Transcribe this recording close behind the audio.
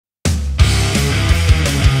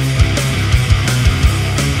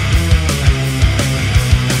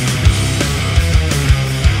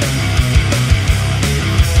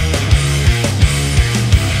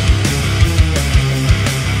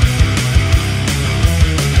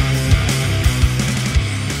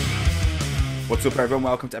What's up, everyone?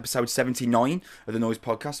 Welcome to episode 79 of the Noizze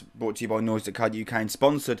Podcast, brought to you by Noizze.co.uk and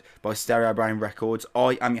sponsored by Stereo Brain Records.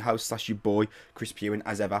 I am your host / your boy, Chris Pugh, and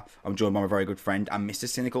as ever, I'm joined by my very good friend and Mr.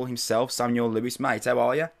 Cynical himself, Samuel Lewis. Mate, how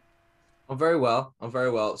are you? I'm very well.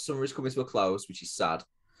 Summer is coming to a close, which is sad.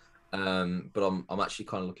 But I'm actually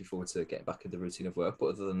kind of looking forward to getting back in the routine of work.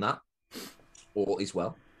 But other than that, all is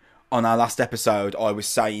well. On our last episode, I was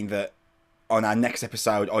saying that on our next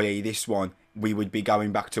episode, i.e. this one, we would be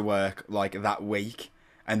going back to work like that week,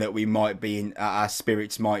 and that we might be our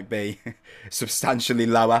spirits might be substantially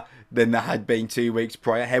lower than they had been 2 weeks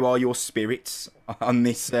prior. How are your spirits on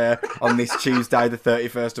this Tuesday, the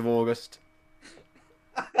 31st of August?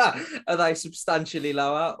 Are they substantially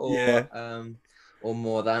lower or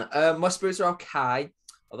more than? My spirits are okay.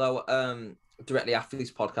 Although directly after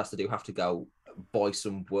this podcast, I do have to go buy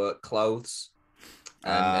some work clothes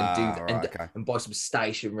and buy some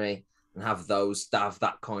stationery and have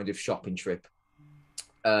that kind of shopping trip.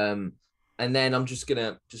 And then I'm just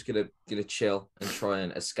gonna chill and try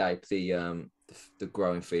and escape the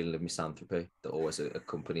growing feeling of misanthropy that always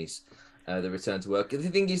accompanies the return to work. The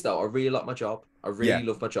thing is, though, I really like my job. I really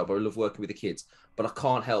love my job. I love working with the kids, but I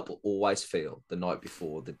can't help but always feel the night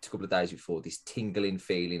before, the couple of days before, this tingling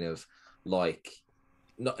feeling of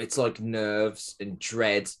it's like nerves and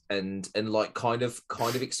dread and like kind of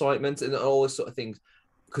excitement and all those sort of things.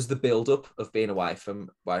 Because the build-up of being away from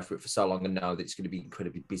it for so long and know that it's going to be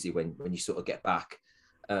incredibly busy when you sort of get back,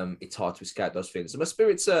 it's hard to escape those feelings. So my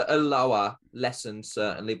spirits are lower, lessened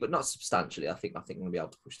certainly, but not substantially. I think I'm going to be able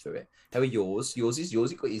to push through it. How are yours? Yours is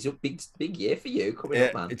a big year for you coming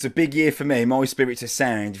up, man. It's a big year for me. My spirits are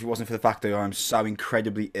sound. If it wasn't for the fact that I'm so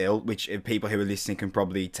incredibly ill, which people who are listening can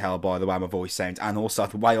probably tell by the way my voice sounds and also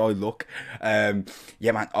the way I look. Man,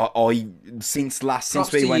 I since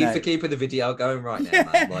we went out, for keeping the video going right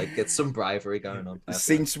now, man. Like, it's some bravery going on.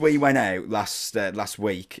 Since we went out last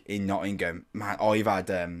week in Nottingham, man, I've had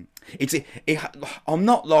I'm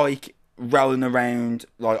not like rolling around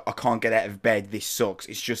like I can't get out of bed. This sucks.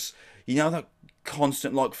 It's just, that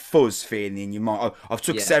constant like fuzz feeling in your mind. I've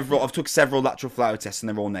took several lateral flow tests and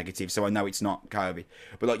they're all negative, so I know it's not COVID.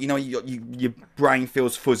 But like your brain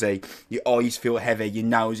feels fuzzy, your eyes feel heavy, your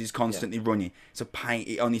nose is constantly running. It's a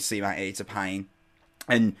pain. Honestly, mate, it's a pain.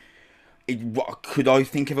 And could I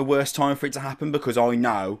think of a worse time for it to happen? Because I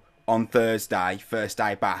know on Thursday, first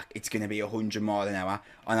day back, it's going to be 100 miles an hour,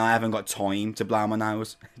 and I haven't got time to blow my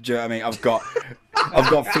nose. Do you know what I mean? I've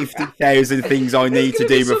got 50,000 things I need to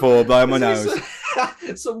do before blowing my nose.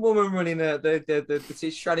 Some woman running the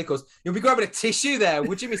tissue tranny goes, "You'll be grabbing a tissue there,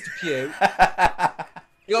 would you, Mr. Pugh?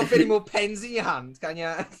 You got any more pens in your hand, can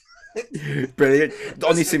you?" Brilliant.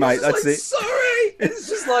 Honestly, mate, that's it. Sorry. It's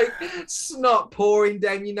just like snot pouring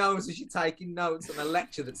down your nose as you're taking notes on a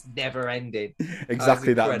lecture that's never ending.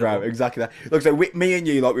 Exactly that, bro. Exactly that. Look, so me and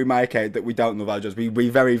you, like, we make out that we don't love our jobs. We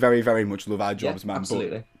very, very, very much love our jobs, man.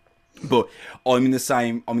 Absolutely. But I'm in the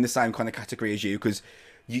same kind of category as you, because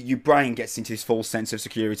your brain gets into this false sense of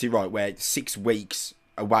security, right? Where 6 weeks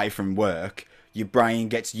away from work, your brain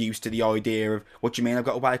gets used to the idea of, what do you mean? I've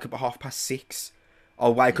got to wake up at 6:30.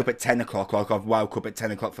 I'll wake up at 10 o'clock like I've woke up at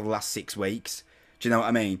 10 o'clock for the last 6 weeks. Do you know what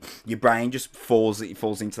I mean? Your brain just falls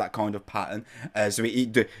into that kind of pattern. So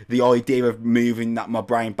the idea of moving my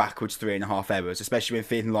brain backwards 3.5 hours, especially when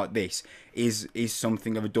feeling like this, is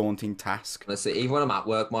something of a daunting task. Let's see, even when I'm at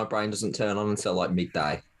work, my brain doesn't turn on until like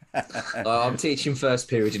midday. I'm teaching first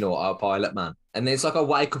period in autopilot, man. And then it's like I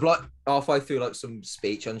wake up like halfway through like some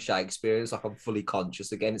speech on Shakespeare. It's like I'm fully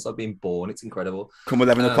conscious again. It's like being born. It's incredible. Come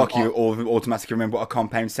 11 o'clock, you automatically remember what a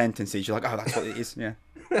compound sentence is. You're like, oh, that's what it is. Yeah.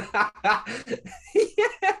 Yeah.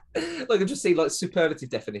 Like I just see like superlative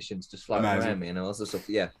definitions just flying around me and all that stuff.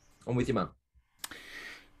 Yeah, I'm with you, man.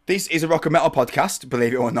 This is a rock and metal podcast,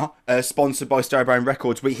 believe it or not, sponsored by Stereo Brain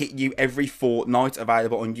Records. We hit you every fortnight,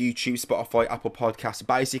 available on YouTube, Spotify, Apple Podcasts.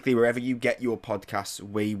 Basically, wherever you get your podcasts,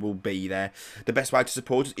 we will be there. The best way to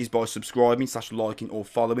support us is by subscribing / liking or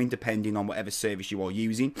following, depending on whatever service you are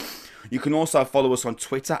using. You can also follow us on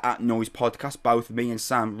Twitter at Noizze Podcast. Both me and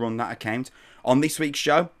Sam run that account. On this week's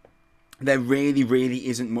show, there really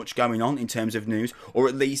isn't much going on in terms of news, or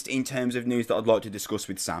at least in terms of news that I'd like to discuss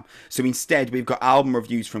with Sam. So instead, we've got album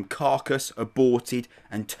reviews from Carcass, Aborted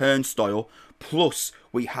and Turnstile. Plus,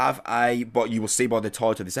 we have what you will see by the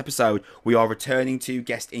title of this episode, we are returning to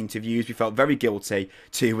guest interviews. We felt very guilty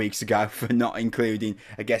 2 weeks ago for not including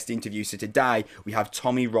a guest interview. So today, we have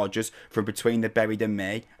Tommy Rogers from Between the Buried and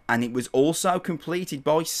Me. And it was also completed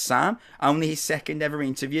by Sam, only his second ever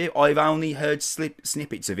interview. I've only heard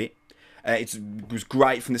snippets of it. It was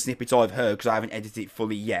great from the snippets I've heard because I haven't edited it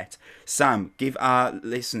fully yet. Sam, give our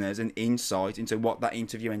listeners an insight into what that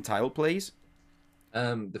interview entailed, please.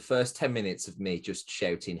 The first 10 minutes of me just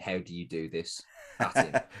shouting, "How do you do this?" at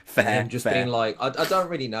him. Fair, And him just fair. being like, I don't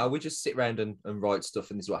really know. We just sit around and write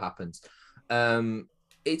stuff, and this is what happens.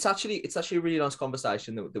 It's actually a really nice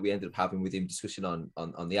conversation that we ended up having with him, discussing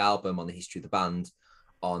on the album, on the history of the band,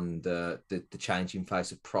 on the changing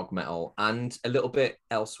face of prog metal, and a little bit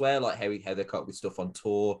elsewhere, like how they cope with stuff on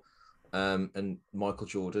tour, and Michael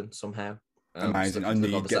Jordan somehow. Amazing. I knew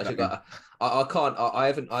you'd get that in. I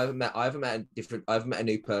haven't met a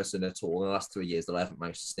new person at all in the last 3 years that I haven't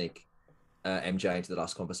managed to sneak MJ into the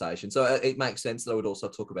last conversation. So it makes sense that I would also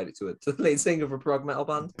talk about it to the lead singer of a prog metal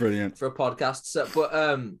band. Brilliant. For a podcast. So, but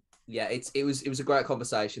yeah, it was a great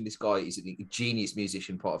conversation. This guy is a genius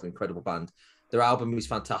musician, part of an incredible band. Their album is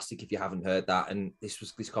fantastic if you haven't heard that. And this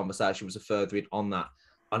conversation was a furthering on that,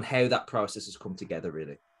 on how that process has come together,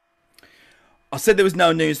 really. I said there was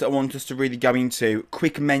no news that I wanted us to really go into.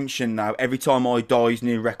 Quick mention now, Every Time I Die's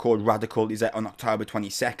new record, Radical, is out on October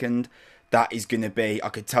 22nd. That is going to be, I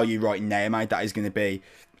could tell you right now, mate, that is going to be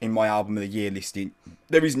in my album of the year listing.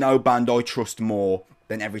 There is no band I trust more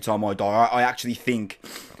than Every Time I Die. I actually think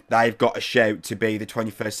they've got a shout to be the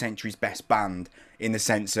 21st century's best band, in the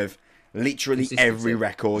sense of literally every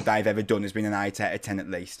record they've ever done has been an 8 out of 10 at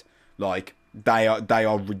least. Like, they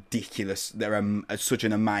are ridiculous. They're such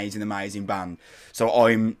an amazing band. So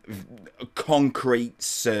I'm concrete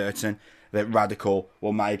certain that Radical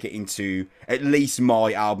will make it into at least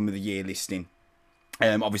my album of the year listing.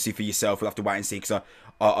 Obviously for yourself, we'll have to wait and see, because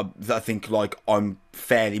I think like I'm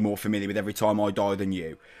fairly more familiar with Every Time I Die than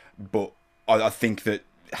you. But I think that,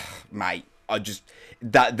 mate,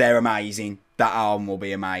 that they're amazing. That album will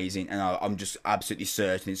be amazing, and I'm just absolutely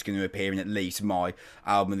certain it's going to appear in at least my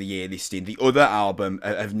album of the year listing. The other album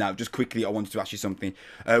of note, just quickly, I wanted to ask you something.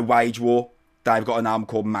 Wage War, they've got an album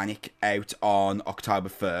called Manic out on October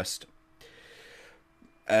 1st.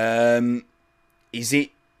 Is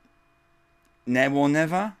it now or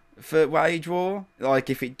never for Wage War?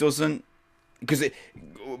 Like, if it doesn't, because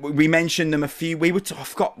we mentioned them I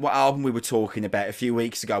forgot what album we were talking about a few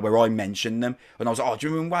weeks ago, where I mentioned them, and I was like, oh, do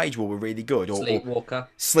you remember when Wage War were really good? Sleepwalker.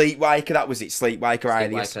 Sleepwalker, that was it. Sleepwalker,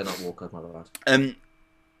 alias. Sleepwalker, not Walker, my bad.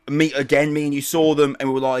 Me and you saw them, and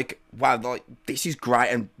we were like, wow, like, this is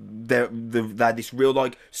great, and they had this real,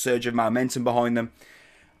 like, surge of momentum behind them,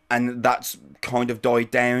 and that's kind of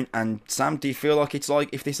died down. And Sam, do you feel like it's like,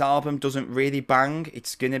 if this album doesn't really bang,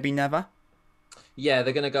 it's gonna be never? Yeah,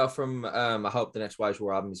 they're going to go from, I hope the next Wage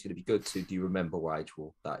War album is going to be good, to Do You Remember Wage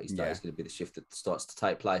War? That is going to be the shift that starts to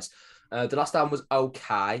take place. The last album was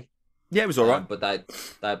okay. Yeah, it was all right. But they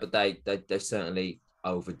certainly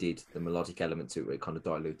overdid the melodic element to it. It kind of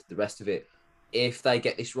diluted the rest of it. If they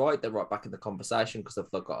get this right, they're right back in the conversation, because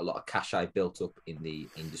they've got a lot of cachet built up in the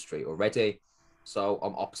industry already. So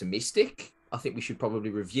I'm optimistic. I think we should probably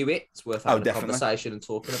review it. It's worth having a conversation and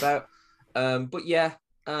talking about. But yeah,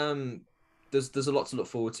 there's a lot to look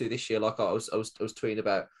forward to this year. Like I was tweeting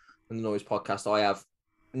about on the Noizze Podcast, I have,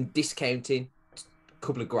 discounting a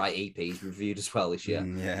couple of great EPs reviewed as well this year.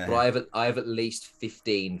 Yeah. But I have at least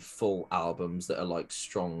 15 full albums that are like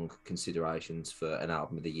strong considerations for an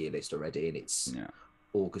album of the year list already, and it's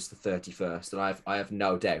August the 31st. And I have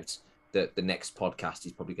no doubt that the next podcast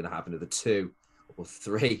is probably going to have another 2 or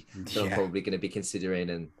 3 that I'm probably going to be considering,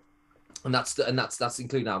 and that's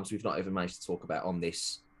including albums we've not even managed to talk about on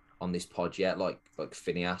this pod yet, like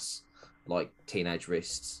Phineas, like Teenage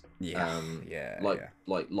Wrists,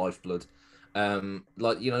 like Lifeblood,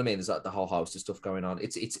 like, you know what I mean? There's like the whole host of stuff going on.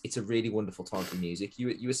 It's a really wonderful time for music.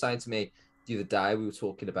 You were saying to me the other day, we were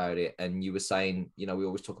talking about it, and you were saying, you know, we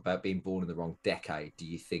always talk about being born in the wrong decade. Do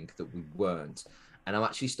you think that we weren't? And I'm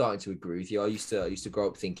actually starting to agree with you. I used to grow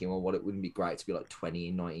up thinking, well, what, it wouldn't be great to be like 20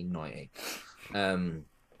 in 1990.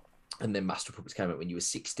 And then Master Puppets came out when you were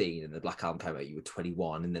 16, and the Black Album came out you were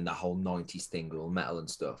 21, and then that whole 90s thing with all metal and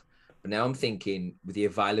stuff. But now I'm thinking, with the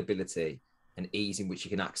availability and ease in which you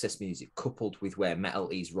can access music, coupled with where metal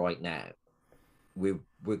is right now, we're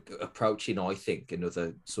approaching, I think,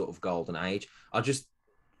 another sort of golden age.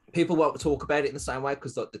 People won't talk about it in the same way,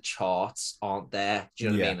 because like the charts aren't there. Do you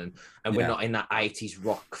know what I mean? And we're not in that 80s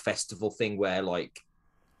rock festival thing where like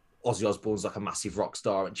Ozzy Osbourne's like a massive rock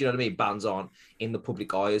star. Do you know what I mean? Bands aren't in the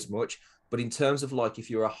public eye as much. But in terms of like, if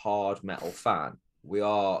you're a hard metal fan, we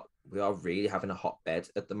are really having a hotbed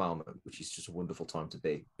at the moment, which is just a wonderful time to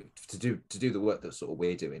do the work that sort of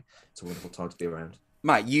we're doing. It's a wonderful time to be around.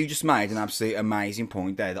 Mate, you just made an absolutely amazing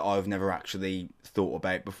point there that I've never actually thought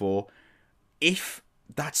about before.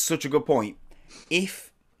 That's such a good point. I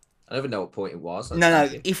don't even know what point it was.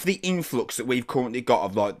 If the influx that we've currently got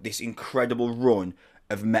of like this incredible run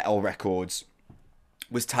of metal records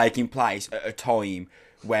was taking place at a time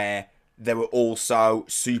where there were also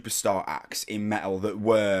superstar acts in metal that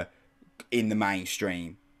were in the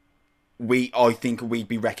mainstream. I think we'd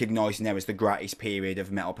be recognising there as the greatest period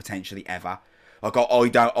of metal potentially ever. Like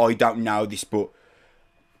I don't know this, but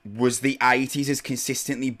was the 80s as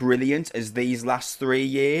consistently brilliant as these last 3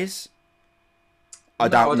 years? I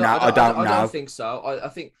don't know. I don't think so. I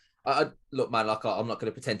think look, man. Like I'm not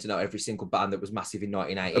going to pretend to know every single band that was massive in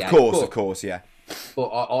 1988. Of course, yeah. But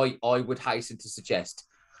I would hasten to suggest,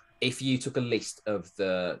 if you took a list of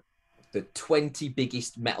the 20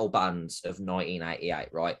 biggest metal bands of 1988,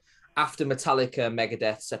 right? After Metallica,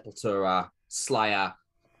 Megadeth, Sepultura, Slayer,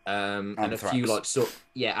 and a few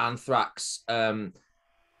Anthrax, and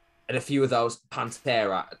a few of those,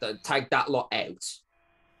 Pantera, take that lot out.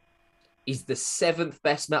 Is the 7th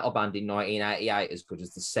best metal band in 1988 as good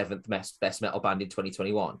as the 7th best metal band in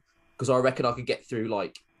 2021? Because I reckon I could get through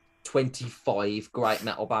like 25 great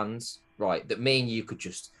metal bands, right? That me and you could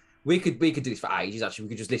just, we could do this for ages. Actually, we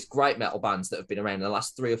could just list great metal bands that have been around in the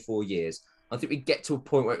last 3 or 4 years. I think we'd get to a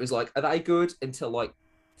point where it was like, are they good until like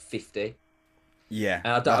 50? Yeah,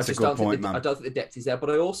 and I just don't think the depth is there. But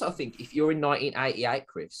I also think if you're in 1988,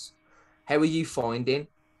 Chris, how are you finding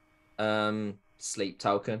Sleep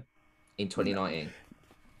Token in 2019?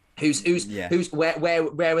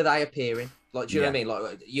 Where are they appearing? Like, do you know what I mean?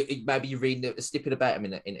 Like, maybe you're reading a snippet about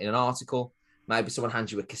them in an article. Maybe someone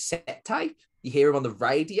hands you a cassette tape. You hear them on the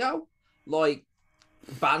radio. Like,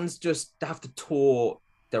 bands just have to tour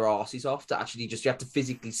their arses off to actually you have to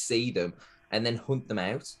physically see them and then hunt them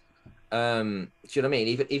out. Do you know what I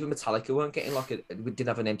mean? Even Metallica weren't getting we didn't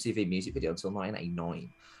have an MTV music video until 1989. Do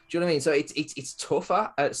you know what I mean? So it's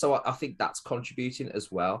tougher. So I think that's contributing as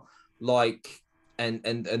well. Like, and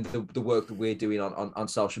the work that we're doing on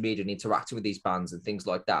social media and interacting with these bands and things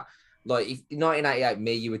like that. Like, if in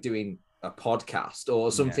 1988, you were doing a podcast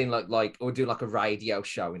or something or doing like a radio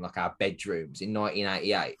show in like our bedrooms in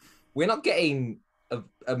 1988, we're not getting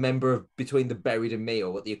a member of Between the Buried and Me,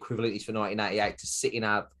 or what the equivalent is for 1988, to sit in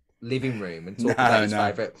our living room and talk about his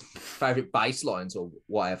favorite bass lines or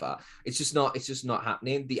whatever. It's just not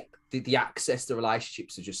happening. The access to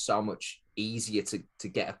relationships are just so much easier to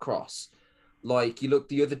get across. Like, you look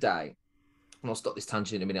the other day, and I'll stop this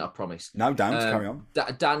tangent in a minute, I promise. No, don't carry on.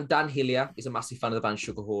 Dan Hillier is a massive fan of the band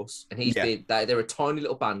Sugar Horse, and they're a tiny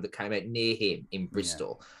little band that came out near him in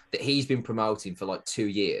Bristol that he's been promoting for like 2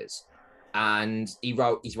 years. And he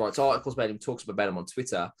writes articles about him, talks about him on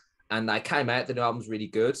Twitter, and they came out. The new album's really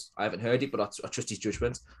good. I haven't heard it, but I trust his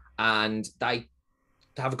judgment. And they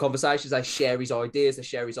have a conversation. They share his ideas. They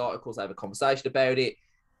share his articles. They have a conversation about it.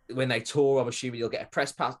 When they tour, I'm assuming you'll get a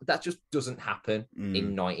press pass, but that just doesn't happen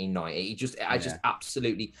in 1990. It just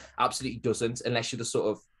absolutely doesn't, unless you're the sort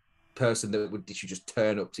of person that should just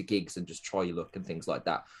turn up to gigs and just try your luck and things like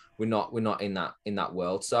that. We're not in that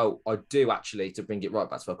world. So I do actually, to bring it right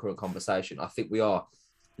back to our current conversation, I think we are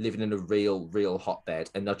living in a real hotbed.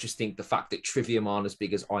 And I just think the fact that Trivium aren't as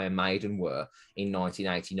big as Iron Maiden were in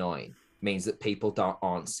 1989 means that people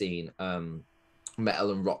aren't seeing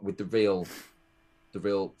metal and rock with the real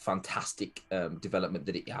fantastic development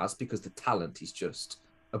that it has, because the talent is just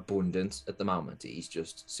abundant at the moment. It is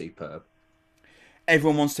just superb.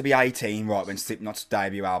 Everyone wants to be 18 right when Slipknot's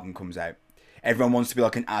debut album comes out. Everyone wants to be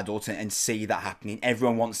like an adult and see that happening.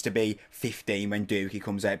 Everyone wants to be 15 when Dookie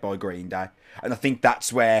comes out by Green Day. And I think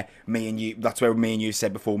that's where me and you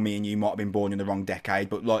said before, me and you might have been born in the wrong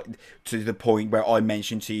decade. But like, to the point where I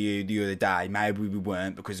mentioned to you the other day, maybe we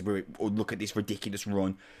weren't, because look at this ridiculous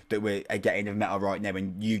run that we're getting of metal right now.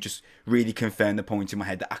 And you just really confirmed the point in my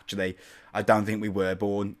head that actually, I don't think we were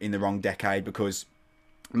born in the wrong decade, because,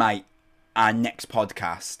 mate, our next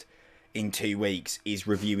podcast in 2 weeks is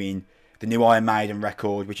reviewing the new Iron Maiden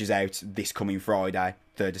record, which is out this coming Friday,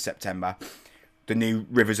 3rd of September. The new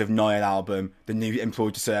Rivers of Nile album, the new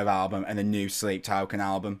Employed to Serve album, and the new Sleep Token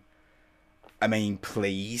album. I mean,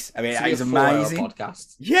 please. I mean, it is amazing.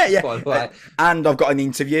 Podcast. Yeah. And I've got an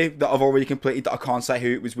interview that I've already completed that I can't say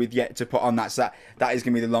who it was with yet to put on that. So that is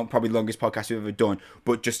going to be the probably longest podcast we've ever done.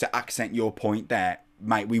 But just to accent your point there,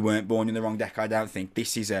 mate, we weren't born in the wrong decade, I don't think.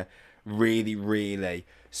 This is a really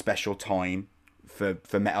special time for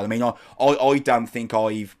metal. I mean, I don't think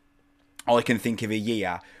I can think of a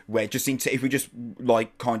year where, if we just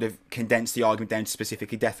like kind of condense the argument down to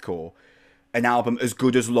specifically deathcore, an album as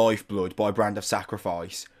good as Lifeblood by Brand of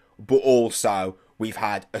Sacrifice, but also we've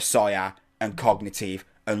had Asaya and Cognitive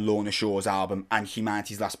and Lorna Shore's album and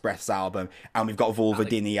Humanity's Last Breath's album, and we've got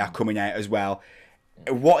Vulvodynia coming out as well.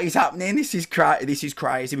 What is happening? This is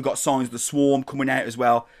crazy. We've got Signs of the Swarm coming out as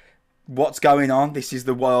well. What's going on? This is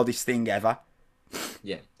the wildest thing ever.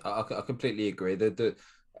 Yeah, I completely agree. The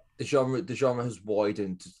the genre has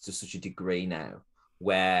widened to such a degree now,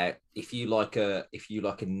 where if you like a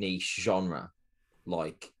niche genre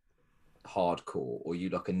like hardcore, or you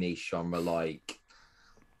like a niche genre like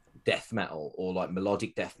death metal, or like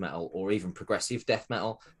melodic death metal, or even progressive death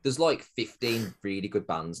metal, there's like 15 really good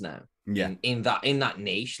bands now. Yeah. In that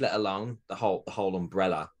niche, let alone the whole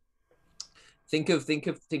umbrella. Think of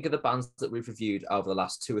the bands that we've reviewed over the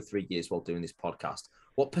last 2 or 3 years while doing this podcast.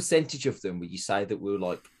 What percentage of them would you say that were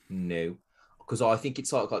like new? Because I think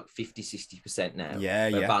it's like 50-60% now. Yeah,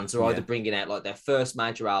 where yeah. bands are either bringing out like their first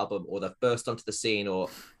major album, or they're first onto the scene, or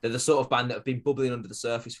they're the sort of band that have been bubbling under the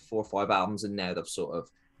surface for 4 or 5 albums, and now they've sort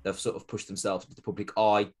of pushed themselves into the public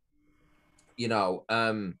eye. You know,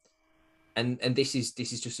 and this is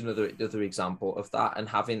just another example of that. And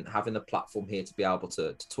having the platform here to be able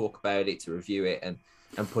to talk about it, to review it, and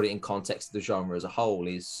put it in context of the genre as a whole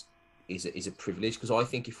is a privilege. Because I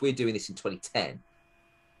think if we're doing this in 2010,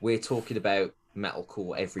 we're talking about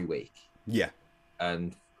metalcore every week. Yeah.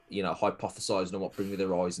 And, you know, hypothesizing on what Bring Me the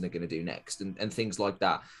Horizon are going to do next, and things like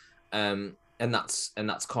that. And that's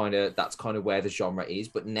kind of where the genre is.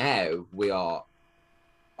 But now we are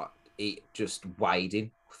just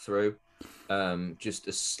wading through just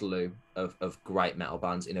a slew of great metal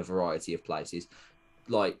bands in a variety of places.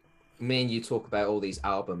 Like, me and you talk about all these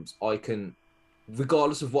albums. I can,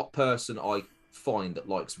 regardless of what person I find that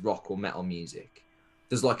likes rock or metal music,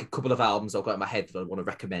 there's like a couple of albums I've got in my head that I want to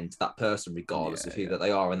recommend to that person, regardless of who that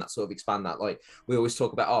they are, and that sort of expand that. Like, we always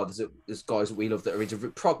talk about, there's guys that we love that are into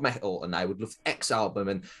prog metal, and they would love X album,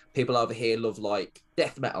 and people over here love like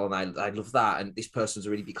death metal, and I love that, and this person's a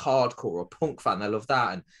really big hardcore or punk fan, they love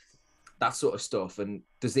that, and that sort of stuff. And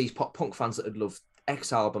there's these pop punk fans that would love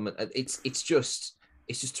X album, and it's just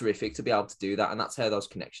terrific to be able to do that, and that's how those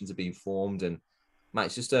connections are being formed. And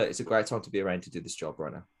mate, it's a great time to be around to do this job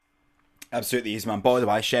right now. Absolutely is, man. By the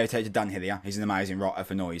way, shout out to Dan Hillier. He's an amazing writer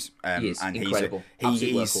for Noizze. He is and incredible.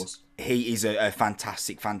 He is a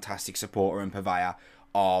fantastic supporter and purveyor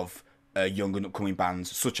of young and upcoming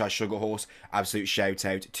bands such as Sugar Horse. Absolute shout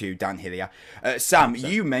out to Dan Hillier. Sam, 100%.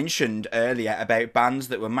 You mentioned earlier about bands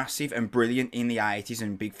that were massive and brilliant in the 80s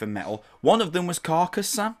and big for metal. One of them was Carcass,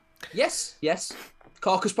 Sam. Yes.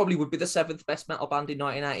 Carcass probably would be the 7th best metal band in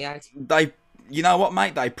 1988. They, you know what,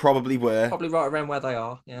 mate? They probably were. Probably right around where they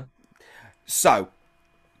are, yeah. So,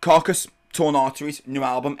 Carcass, Torn Arteries, new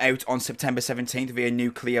album out on September 17th via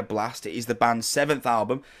Nuclear Blast. It is the band's 7th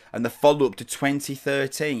album and the follow-up to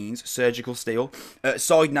 2013's Surgical Steel.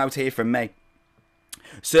 Side note here from me.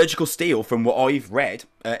 Surgical Steel, from what I've read,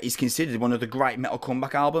 is considered one of the great metal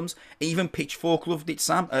comeback albums. Even Pitchfork loved it,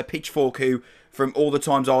 Sam. Pitchfork, who, from all the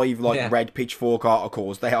times I've read Pitchfork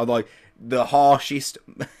articles, they are like the harshest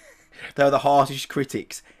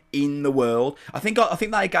critics in the world. I think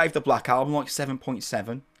they gave the Black Album like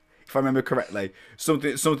 7.7, if I remember correctly.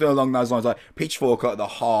 Something along those lines. Like, Pitchfork are the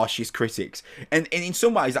harshest critics, and in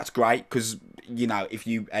some ways that's great, because, you know, if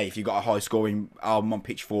you got a high scoring album on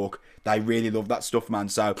Pitchfork, they really love that stuff, man.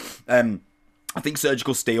 So I think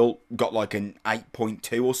Surgical Steel got like an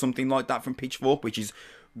 8.2 or something like that from Pitchfork, which is,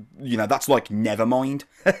 you know, that's like Nevermind.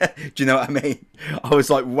 Do you know what I mean? I was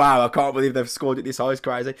like, wow, I can't believe they've scored it this high. It's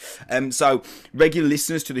crazy. So regular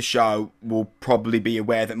listeners to the show will probably be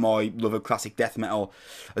aware that my love of classic death metal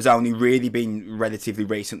has only really been relatively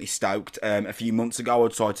recently stoked. A few months ago, I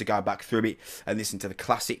decided to go back through it and listen to the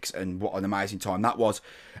classics, and what an amazing time that was.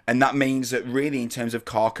 And that means that really, in terms of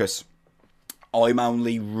Carcass, I'm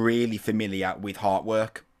only really familiar with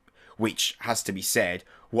Heartwork, which has to be said,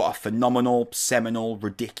 what a phenomenal, seminal,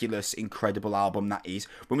 ridiculous, incredible album that is.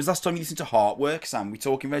 When was the last time you listened to Heartwork, Sam? We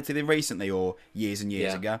talking relatively recently, or years and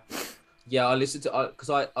years ago? Yeah, I listened to, because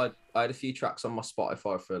I had a few tracks on my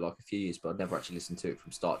Spotify for like a few years, but I'd never actually listened to it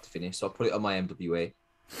from start to finish. So I put it on my MWE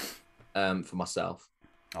for myself.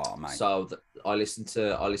 Oh, mate. So I listened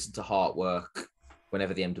to Heartwork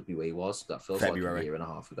whenever the MWE was. That feels February. Like a year and a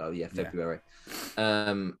half ago. Yeah, February.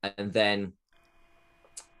 Yeah.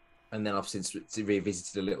 And then I've since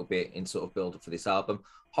revisited a little bit in sort of build up for this album.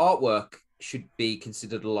 Heartwork should be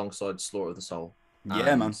considered alongside Slaughter of the Soul.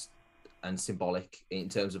 Yeah, man. And Symbolic in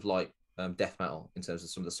terms of like death metal, in terms of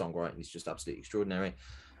some of the songwriting is just absolutely extraordinary.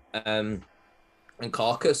 And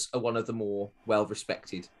Carcass are one of the more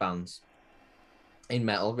well-respected bands in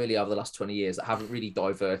metal, really, over the last 20 years, that haven't really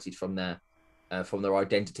diverted from their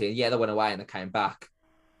identity. And yeah, they went away and they came back.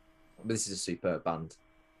 But this is a superb band.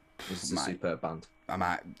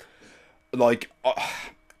 Like,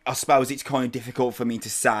 I suppose it's kind of difficult for me to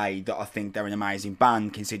say that I think they're an amazing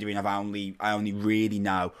band, considering I only really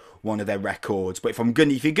know one of their records. But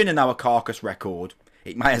if you're gonna know a Carcass record,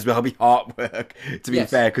 it might as well be Heartwork. To be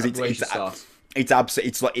fair, because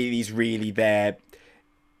It's like it is really their.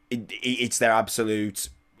 It's their absolute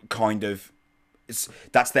kind of.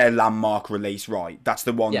 That's their landmark release, right? That's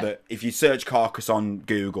the one Yeah. that if you search Carcass on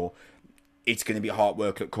Google, it's going to be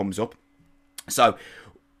Heartwork that comes up. So,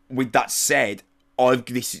 with that said,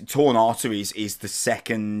 this Torn Arteries is the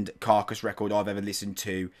second Carcass record I've ever listened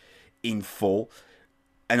to in full,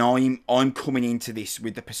 and I'm coming into this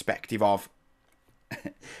with the perspective of. Do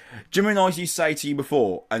you remember I used to say to you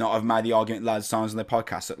before, and I've made the argument loads of times on the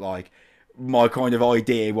podcast that like my kind of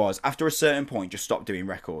idea was after a certain point, just stop doing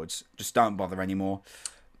records, just don't bother anymore.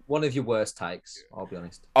 One of your worst takes, I'll be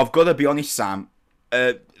honest. I've got to be honest, Sam.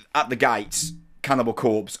 At the gates, Cannibal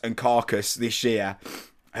Corpse and Carcass this year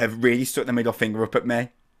have really stuck the middle finger up at me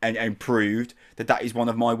and proved that is one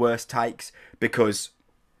of my worst takes, because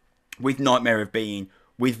with Nightmare of Being,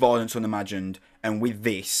 with Violence Unimagined, and with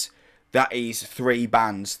this, that is 3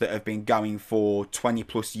 bands that have been going for 20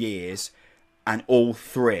 plus years, and all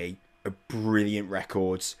 3 are brilliant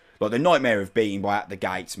records. Like the Nightmare of Being by At the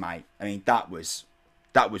Gates, mate. I mean, that was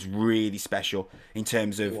really special in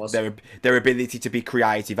terms of their ability to be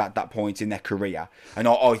creative at that point in their career. And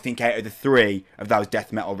I think out of the 3 of those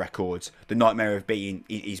death metal records, the Nightmare of Being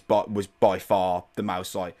was by far the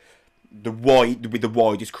most like with the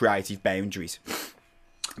widest creative boundaries.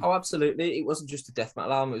 Oh, absolutely. It wasn't just a death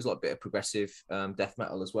metal album. It was like a bit of progressive death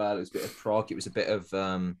metal as well. It was a bit of prog. It was a bit of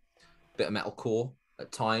metalcore at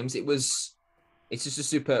times. It's just a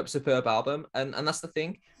superb album. And that's the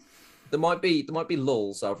thing. There might be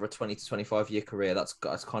lulls over a 20 to 25 year career.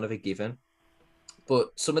 That's kind of a given.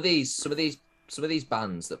 But some of these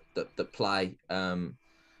bands that play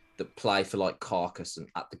for like Carcass and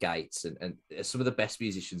At the Gates and some of the best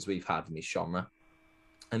musicians we've had in this genre.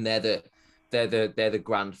 And they're the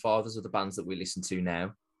grandfathers of the bands that we listen to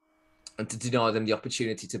now, and to deny them the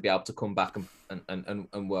opportunity to be able to come back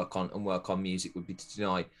and work on music would be to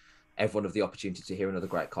deny everyone of the opportunity to hear another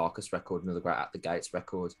great Carcass record, another great At the Gates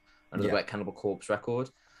record, another great Cannibal Corpse record,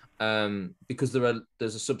 because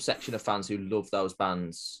there's a subsection of fans who love those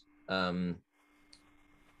bands that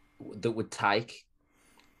would take.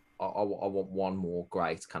 I want one more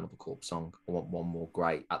great Cannibal Corpse song. I want one more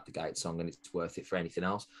great At the Gate song, and it's worth it for anything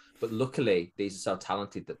else. But luckily, these are so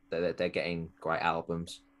talented that they're getting great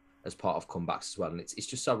albums as part of comebacks as well, and it's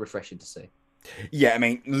just so refreshing to see. Yeah, I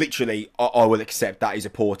mean, literally, I will accept that is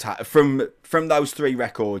a poor take from those 3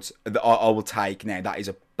 records that I will take now. That is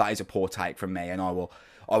a poor take from me, and I will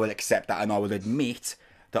accept that, and I will admit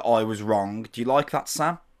that I was wrong. Do you like that,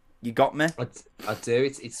 Sam? You got me? I do.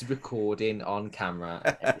 It's recording on camera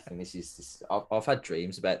and everything. I've had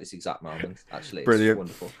dreams about this exact moment. Actually, it's brilliant,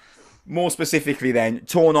 wonderful. More specifically, then,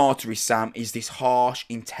 Torn Artery, Sam, is this harsh,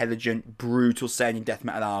 intelligent, brutal sounding death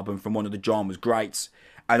metal album from one of the genre's greats,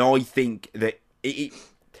 and I think that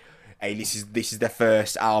this is their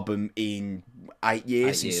first album in 8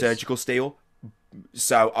 years in Surgical Steel.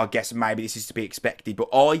 So I guess maybe this is to be expected, but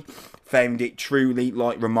I found it truly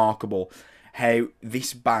like remarkable how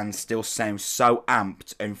this band still sounds so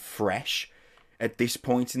amped and fresh at this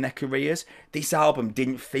point in their careers. This album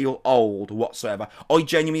didn't feel old whatsoever. I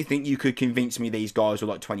genuinely think you could convince me these guys were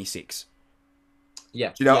like 26. Yeah.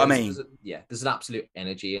 Do you know what I mean? There's an absolute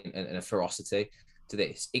energy and a ferocity to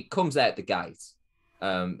this. It comes out the gate.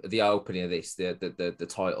 The opening of this, the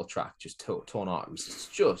title track, just Torn Arteries, it's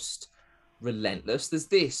just relentless. There's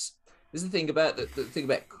the thing about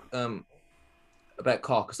about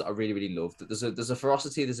Carcass that I really, really love. That there's a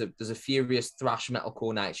ferocity, there's a furious thrash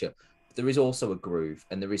metalcore nature. But there is also a groove,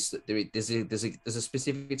 and there's a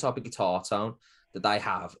specific type of guitar tone that they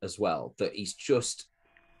have as well that is just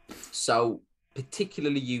so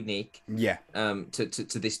particularly unique. Yeah.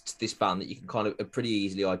 To this band that you can kind of pretty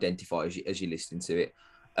easily identify as you listen to it,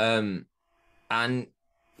 and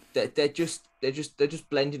they're just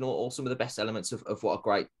blending all some of the best elements of what a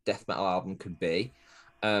great death metal album can be.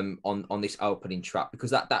 On this opening track,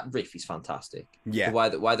 because that riff is fantastic. Yeah,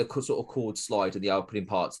 the way the sort of chords slide in the opening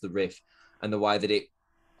parts of the riff, and the way that it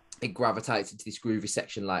gravitates into this groovy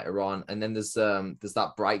section later on, and then there's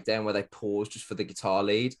that breakdown where they pause just for the guitar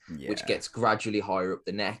lead, which gets gradually higher up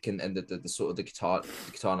the neck, and the sort of the guitar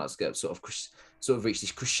notes get sort of reach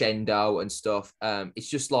this crescendo and stuff. It's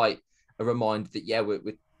just like a reminder that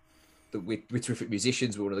we're terrific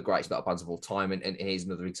musicians. We're one of the greatest metal bands of all time, and here's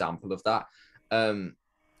another example of that.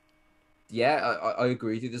 I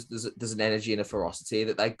agree with you. There's an energy and a ferocity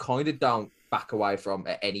that they kind of don't back away from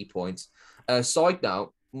at any point. Side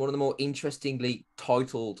note, one of the more interestingly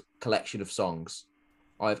titled collection of songs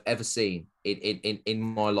I've ever seen in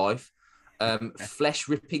my life. Flesh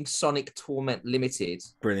Ripping Sonic Torment Limited.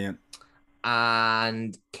 Brilliant.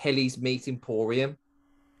 And Kelly's Meat Emporium.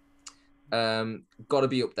 Got to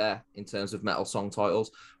be up there in terms of metal song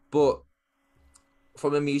titles. But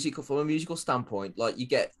from a musical standpoint, like you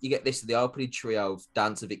get the opening trio of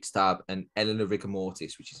Dance of Ixtab and Eleanor Rigor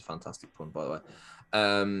Mortis, which is a fantastic pun, by the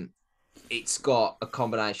way. It's got a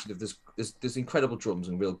combination of there's incredible drums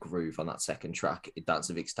and real groove on that second track, Dance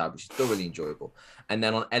of Ixtab, which is thoroughly enjoyable. And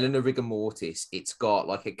then on Eleanor Rigor Mortis, it's got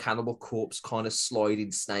like a Cannibal Corpse kind of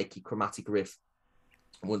sliding, snaky, chromatic riff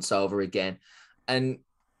once over again. And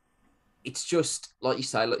it's just, like you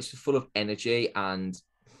say, like it's full of energy and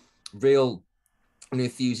real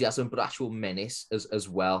enthusiasm, but actual menace as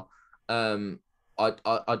well. I'm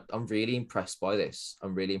really impressed by this.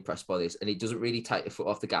 And it doesn't really take the foot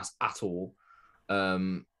off the gas at all.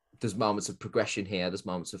 There's moments of progression here. There's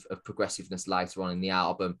moments of progressiveness later on in the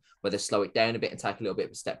album where they slow it down a bit and take a little bit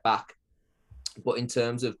of a step back. But in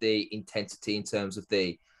terms of the intensity, in terms of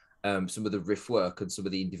the some of the riff work and some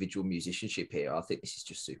of the individual musicianship here, I think this is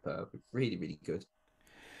just superb. Really, really good.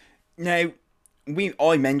 Now,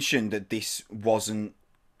 I mentioned that this wasn't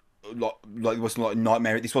like it wasn't like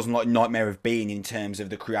Nightmare. This wasn't like Nightmare of Being in terms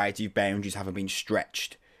of the creative boundaries haven't been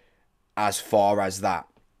stretched as far as that.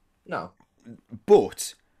 No,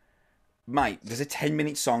 but mate, there's a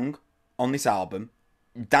 10-minute song on this album.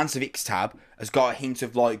 Dance of Ixtab has got a hint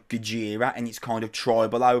of like Gojira and its kind of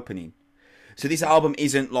tribal opening. So this album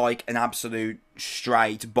isn't like an absolute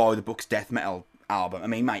straight by the books death metal album. I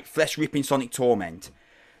mean, mate, Flesh Ripping Sonic Torment,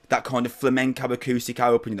 that kind of flamenco acoustic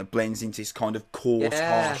opening that blends into this kind of coarse,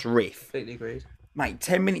 harsh riff. Completely agreed. Mate,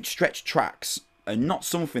 10-minute stretch tracks are not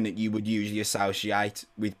something that you would usually associate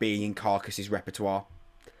with being in Carcass's repertoire.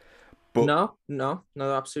 But no,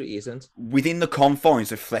 absolutely isn't. Within the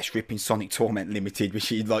confines of Flesh Ripping Sonic Torment Limited,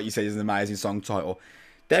 which, like you said, is an amazing song title,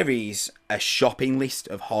 there is a shopping list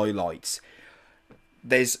of highlights.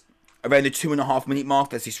 There's around the 2.5-minute mark,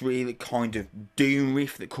 there's this really kind of doom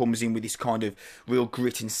riff that comes in with this kind of real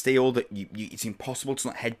grit and steel that it's impossible to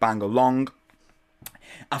not headbang along.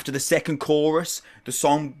 After the second chorus, the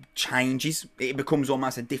song changes. It becomes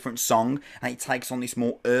almost a different song, and it takes on this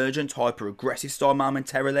more urgent, hyper-aggressive style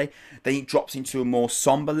momentarily. Then it drops into a more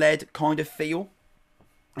somber-led kind of feel.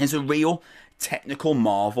 There's a real technical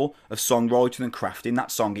marvel of songwriting and crafting.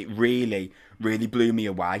 That song, it really, really blew me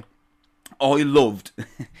away. I loved,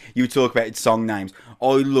 you talk about song names,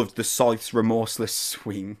 I loved the Scythe's Remorseless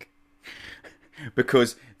Swing.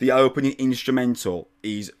 Because the opening instrumental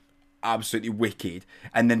is absolutely wicked.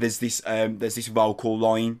 And then there's this vocal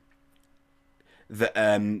line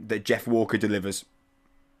that Jeff Walker delivers.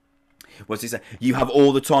 What's it say? You have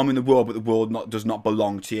all the time in the world, but the world does not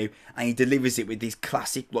belong to you. And he delivers it with this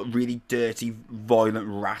classic, like really dirty, violent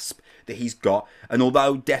rasp that he's got. And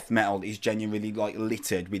although death metal is genuinely like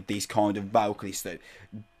littered with these kind of vocalists that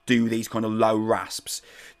do these kind of low rasps,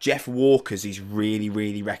 Jeff Walker's is really,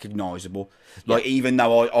 really recognisable. Like, even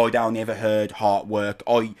though I'd only ever heard Heartwork,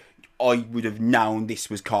 I would have known this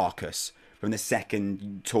was Carcass from the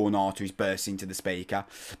second torn arteries burst into the speaker,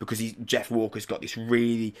 because Jeff Walker's got this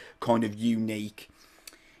really kind of unique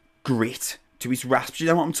grit to his rasps. You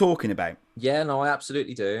know what I'm talking about? Yeah, no, I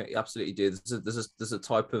absolutely do. I absolutely do. There's a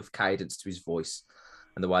type of cadence to his voice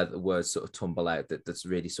and the way that the words sort of tumble out that's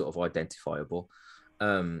really sort of identifiable.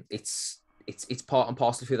 It's part and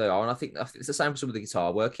parcel of who they are, and I think it's the same for some of the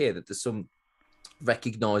guitar work here. That there's some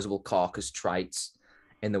recognisable Carcass traits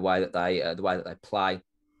in the way that they play.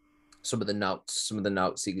 Some of the note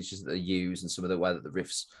signatures that they use, and some of the way that the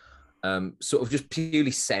riffs sort of just purely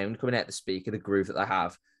sound coming out the speaker, the groove that they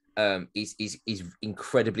have is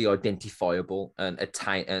incredibly identifiable and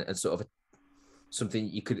sort of something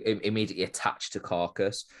you could immediately attach to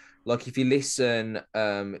Carcass. Like if you listen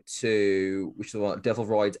to which one, Devil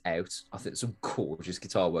Rides Out, I think some gorgeous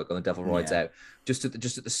guitar work on the Devil Rides Out. Just at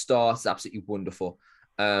the start, it's absolutely wonderful.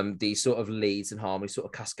 These sort of leads and harmonies sort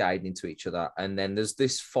of cascading into each other, and then there's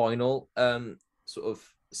this final sort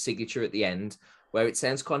of signature at the end where it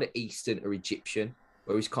sounds kind of Eastern or Egyptian,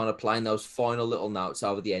 where he's kind of playing those final little notes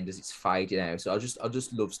over the end as it's fading out. So I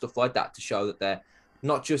just love stuff like that to show that they're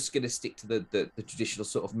not just going to stick to the traditional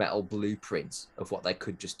sort of metal blueprint of what they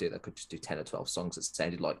could just do. They could just do 10 or 12 songs that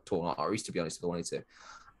sounded like Torn Arteries, to be honest, if they wanted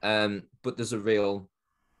to. But there's a real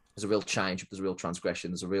change, there's a real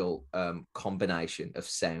transgression, there's a real combination of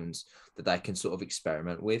sounds that they can sort of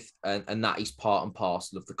experiment with, and that is part and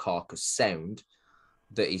parcel of the Carcass sound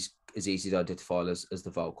that is as easy to identify as the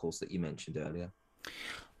vocals that you mentioned earlier.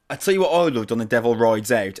 I tell you what I loved on The Devil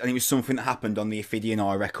Rides Out, and it was something that happened on the Ophidian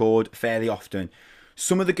Eye record fairly often.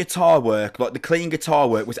 Some of the guitar work, like the clean guitar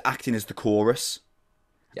work, was acting as the chorus.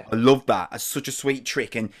 Yeah. I love that. It's such a sweet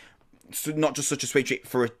trick, and not just such a sweet treat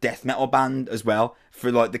for a death metal band as well,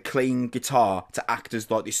 for like the clean guitar to act as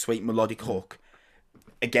like this sweet melodic hook.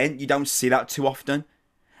 Again, you don't see that too often.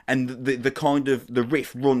 And the kind of the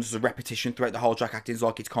riff runs as a repetition throughout the whole track, acting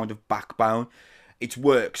like it's kind of backbone. It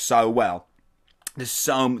works so well. There's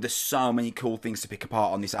so many cool things to pick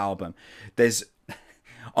apart on this album. There's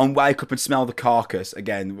on Wake Up and Smell the Carcass,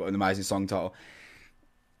 again, what an amazing song title.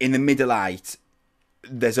 In the middle eight,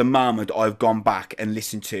 there's a moment I've gone back and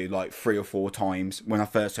listened to like 3 or 4 times. When I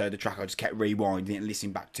first heard the track, I just kept rewinding it and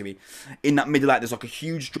listening back to it. In that middle eight, there's like a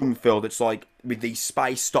huge drum fill that's like with these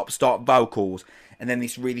space stop-start vocals, and then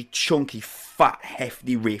this really chunky, fat,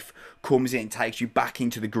 hefty riff comes in and takes you back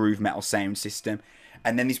into the groove metal sound system.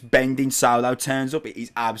 And then this bending solo turns up. It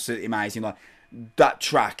is absolutely amazing. Like, that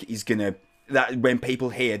track is gonna, that when people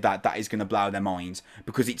hear that, that is gonna blow their minds,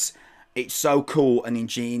 because it's so cool and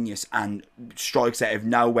ingenious and strikes out of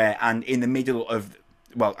nowhere. And in the middle of,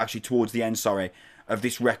 well, actually towards the end, sorry, of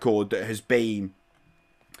this record that has been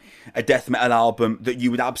a death metal album that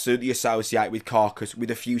you would absolutely associate with Carcass,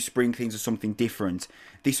 with a few sprinklings of something different.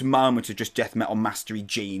 This moment of just death metal mastery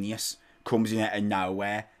genius comes in out of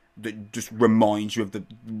nowhere, that just reminds you of the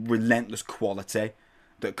relentless quality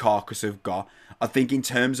that Carcass have got. I think in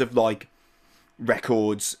terms of like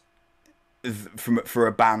records for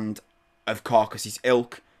a band of Carcass's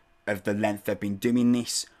ilk, of the length they've been doing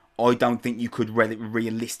this, I don't think you could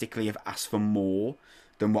realistically have asked for more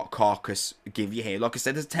than what Carcass give you here. Like I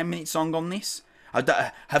said, there's a 10-minute song on this.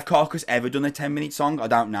 Have Carcass ever done a 10-minute song? I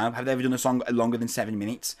don't know. Have they ever done a song longer than 7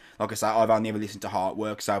 minutes? Like I said, I've only ever listened to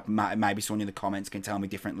Heartwork, so maybe someone in the comments can tell me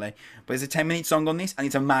differently. But there's a 10-minute song on this, and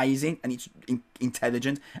it's amazing, and it's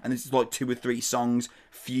intelligent, and it's like 2 or 3 songs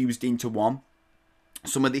fused into one.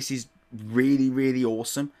 Some of this is really, really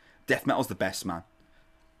awesome. Death metal's the best, man.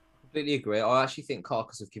 Completely agree. I actually think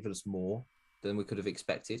Carcass have given us more than we could have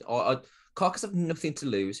expected. Carcass have nothing to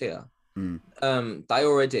lose here. They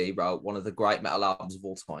already wrote one of the great metal albums of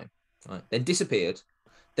all time, right? Then disappeared,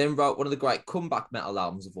 then wrote one of the great comeback metal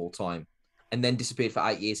albums of all time, and then disappeared for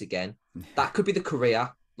 8 years again. That could be the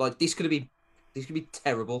career. Like, this could be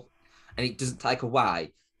terrible, and it doesn't take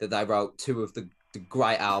away that they wrote 2 of the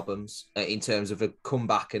great albums in terms of a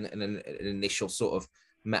comeback and an initial sort of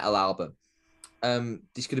metal album.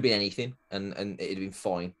 This could have been anything, and it'd have been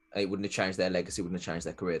fine. It wouldn't have changed their legacy, wouldn't have changed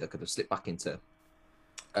their career. They could have slipped back into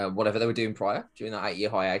whatever they were doing prior during that 8-year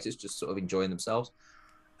hiatus, just sort of enjoying themselves.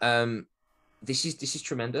 This is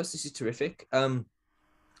tremendous. This is terrific.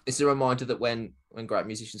 It's a reminder that when great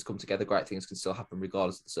musicians come together, great things can still happen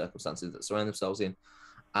regardless of the circumstances that surround themselves in.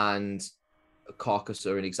 And Carcass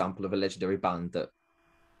are an example of a legendary band that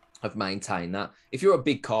have maintained that. If you're a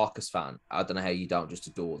big Carcass fan, I don't know how you don't just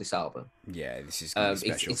adore this album. Yeah, this is gonna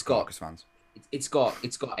be special for Carcass fans. It's got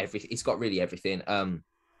everything. It's got really everything.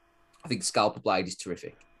 I think Scalper Blade is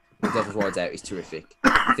terrific. The Devil's Rides Out is terrific.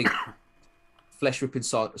 I think Flesh Ripping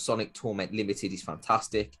Sonic Torment Limited is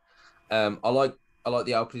fantastic. I like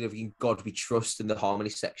the opening of In God We Trust and the harmony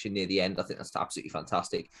section near the end. I think that's absolutely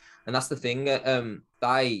fantastic. And that's the thing.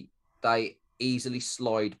 They easily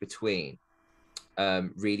slide between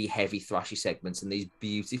really heavy thrashy segments and these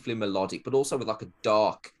beautifully melodic, but also with like a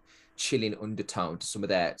dark, chilling undertone to some of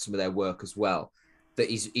their work as well.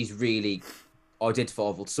 That is really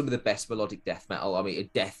identifiable to some of the best melodic death metal. I mean,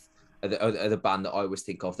 Death are the band that I always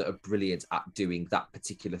think of that are brilliant at doing that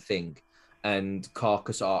particular thing, and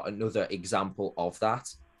Carcass are another example of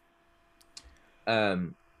that.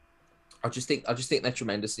 I just think they're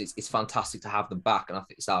tremendous. It's fantastic to have them back, and I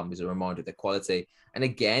think this album is a reminder of their quality. And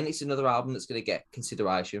again, it's another album that's going to get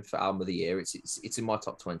consideration for album of the year. It's in my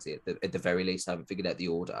top 20 at the very least. I haven't figured out the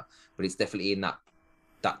order, but it's definitely in that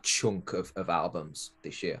chunk of albums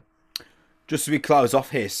this year. Just as we close off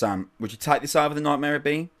here, Sam, would you take this over the Nightmare of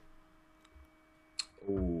Being?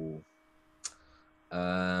 Ooh.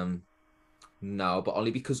 No, but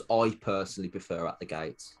only because I personally prefer At the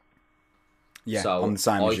Gates. Yeah, so I'm the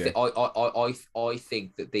same as you. I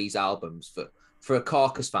think that these albums, for a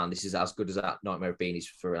Carcass fan, this is as good as that Nightmare of Being is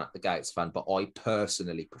for an At the Gates fan, but I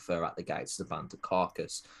personally prefer At the Gates as a band to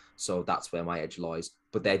Carcass, so that's where my edge lies.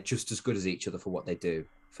 But they're just as good as each other for what they do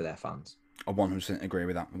for their fans. I 100% agree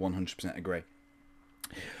with that. 100% agree.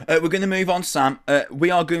 We're going to move on, Sam. We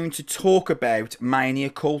are going to talk about Mania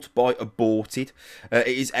Cult by Aborted. It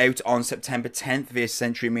is out on September 10th via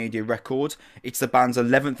Century Media Records. It's the band's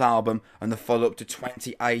 11th album and the follow-up to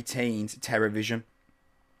 2018's TerrorVision.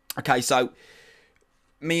 Okay, so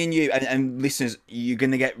me and you and listeners, you're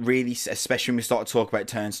going to get really, especially when we start to talk about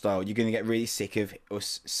Turnstile, you're going to get really sick of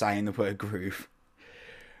us saying the word groove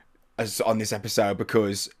on this episode,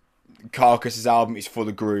 because Carcass's album is full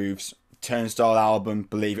of grooves. Turnstile album,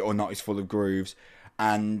 believe it or not, is full of grooves,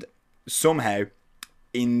 and somehow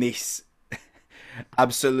in this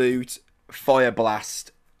absolute fire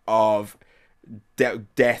blast of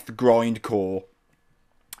death grindcore,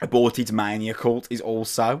 Aborted Mania Cult is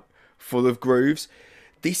also full of grooves.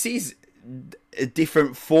 This is a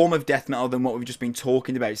different form of death metal than what we've just been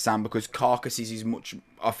talking about, Sam, because Carcass is much,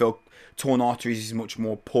 I feel Torn Arteries is much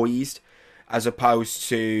more poised, as opposed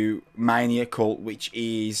to Mania Cult, which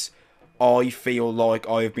is, I feel like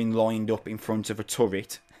I have been lined up in front of a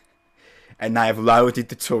turret and they have loaded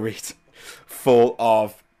the turret full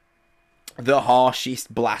of the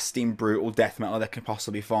harshest, blasting, brutal death metal they can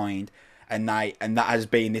possibly find, and that has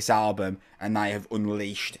been this album, and they have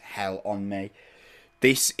unleashed hell on me.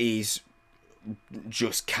 This is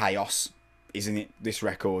just chaos, isn't it? This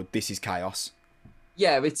record, this is chaos.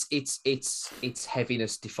 Yeah, it's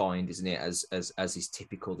heaviness defined, isn't it? As is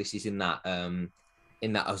typical. This is in that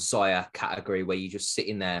Isaiah category where you're just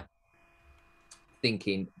sitting there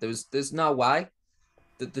thinking, there's no way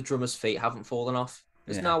that the drummer's feet haven't fallen off.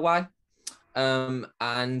 There's no way.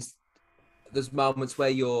 And there's moments where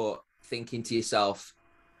you're thinking to yourself,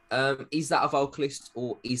 is that a vocalist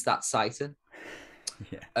or is that Satan?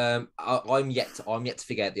 Yeah. I'm yet to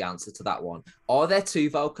figure out the answer to that one. Are there two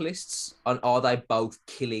vocalists, and are they both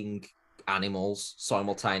killing animals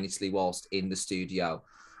simultaneously whilst in the studio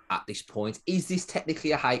at this point? Is this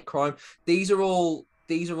technically a hate crime? These are all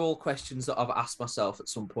questions that I've asked myself at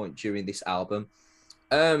some point during this album.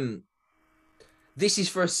 This is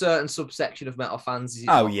for a certain subsection of metal fans. Is it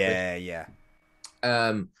oh yeah, yeah.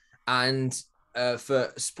 And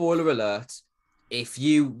for spoiler alert, if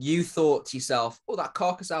you thought to yourself, oh, that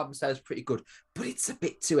Carcass album sounds pretty good, but it's a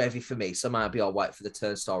bit too heavy for me, so maybe I'll wait for the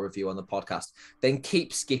Turnstile review on the podcast, then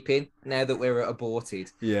keep skipping now that we're at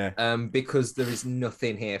Aborted. Yeah. Because there is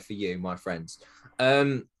nothing here for you, my friends.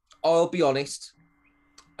 I'll be honest.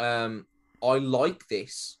 I like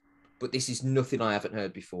this, but this is nothing I haven't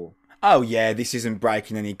heard before. Oh yeah, this isn't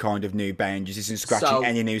breaking any kind of new boundaries. This isn't scratching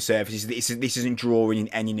any new surfaces. This isn't drawing in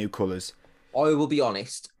any new colours. I will be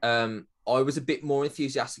honest. I was a bit more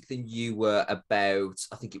enthusiastic than you were about,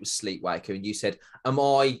 I think it was Sleepwaker, and you said, am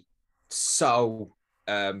I so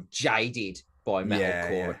jaded by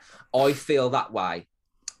metalcore? Yeah. I feel that way.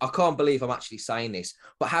 I can't believe I'm actually saying this,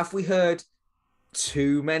 but have we heard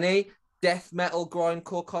too many death metal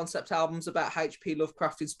grindcore concept albums about H.P.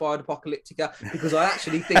 Lovecraft inspired apocalyptica? Because I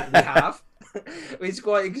actually think we have. It's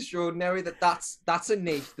quite extraordinary that's a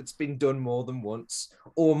niche that's been done more than once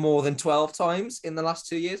or more than 12 times in the last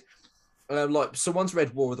 2 years. Like someone's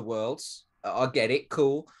read War of the Worlds. I get it,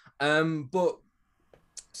 cool. But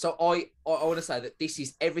so I want to say that this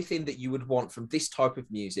is everything that you would want from this type of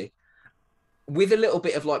music, with a little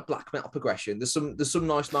bit of like black metal progression. There's some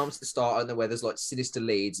nice moments at the start, aren't there, where there's like sinister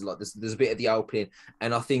leads, and like there's a bit of the opening,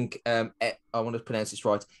 and I think I want to pronounce this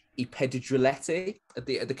right. Epedrilletti at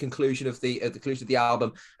the conclusion of the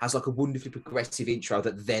album has like a wonderfully progressive intro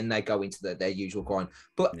that then they go into their usual grind.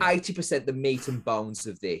 But 80% the meat and bones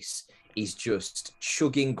of this is just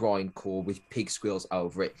chugging grindcore with pig squeals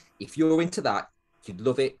over it. If you're into that, you'd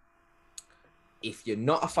love it. If you're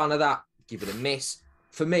not a fan of that, give it a miss.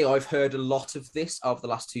 For me, I've heard a lot of this over the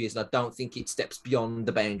last 2 years, and I don't think it steps beyond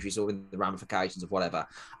the boundaries or in the ramifications of whatever.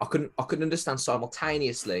 I couldn't understand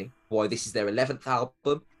simultaneously why this is their 11th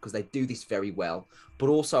album, because they do this very well, but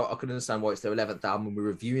also I couldn't understand why it's their 11th album and we're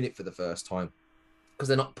reviewing it for the first time, because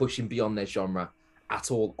they're not pushing beyond their genre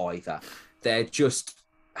at all either. They're just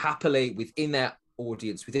happily within their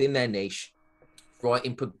audience, within their niche,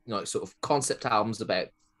 writing sort of concept albums about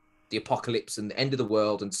the apocalypse and the end of the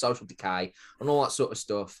world and social decay and all that sort of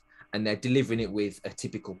stuff, and they're delivering it with a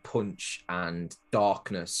typical punch and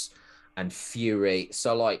darkness and fury.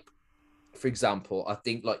 So, like, for example, I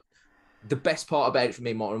think like the best part about it for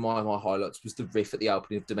me, one of my highlights, was the riff at the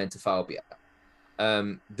opening of Dementophobia.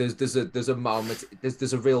 There's a moment,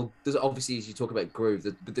 there's obviously, as you talk about groove,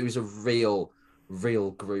 but there is a real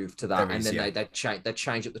groove to that. And then they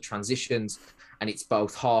change up the transitions, and it's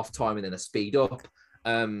both half time and then a speed up.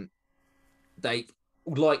 They,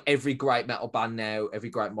 like every great metal band now,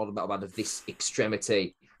 every great modern metal band of this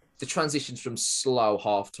extremity, the transitions from slow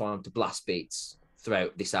half time to blast beats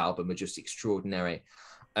throughout this album are just extraordinary.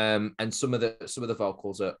 And some of the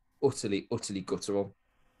vocals are utterly guttural.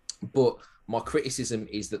 But my criticism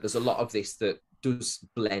is that there's a lot of this that does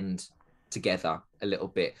blend together a little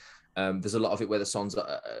bit. There's a lot of it where the songs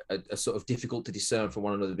are sort of difficult to discern from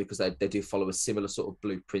one another because they do follow a similar sort of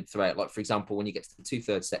blueprint throughout. Like, for example, when you get to the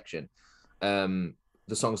 2/3 section,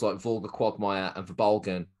 the songs like Vulgar Quagmire and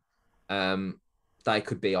Verbolgen, they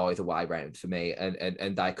could be either way round for me,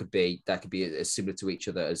 and they could be as similar to each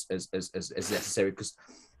other as necessary, because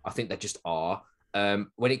I think they just are.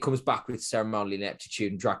 When it comes back with Ceremonial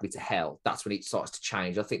Ineptitude and Drag Me to Hell, that's when it starts to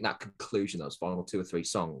change. I think that conclusion, those final 2 or 3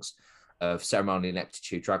 songs of Ceremonial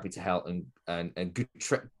Ineptitude, Drag Me to Hell, and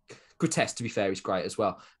Grotesque, to be fair, is great as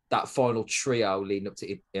well. That final trio leading up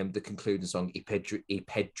to the concluding song, I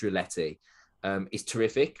Pedriletti, is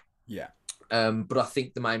terrific. Yeah. But I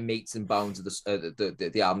think the main meats and bones of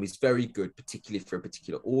the album is very good, particularly for a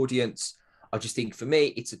particular audience. I just think for me,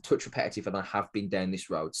 it's a touch repetitive, and I have been down this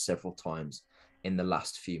road several times in the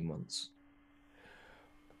last few months.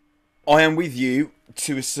 I am with you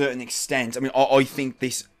to a certain extent. I mean, I think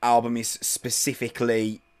this album is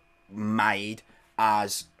specifically made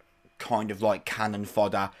as kind of like cannon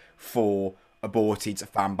fodder for Aborted's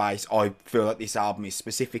fan base. I feel like this album is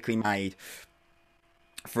specifically made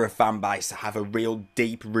for a fan base to have a real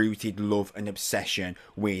deep-rooted love and obsession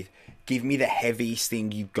with. Give me the heaviest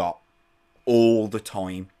thing you've got all the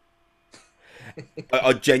time.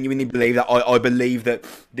 I genuinely believe that. I believe that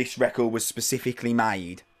this record was specifically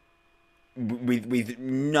made with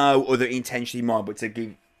no other intention in mind but to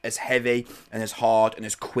give as heavy and as hard and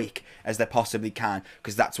as quick as they possibly can,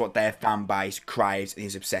 because that's what their fan base craves and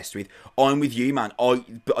is obsessed with. I'm with you, man.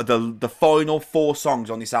 The final 4 songs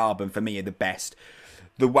on this album for me are the best.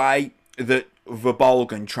 The way that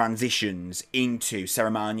Verbolgen transitions into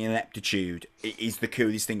Ceremonial Ineptitude is the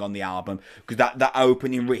coolest thing on the album, because that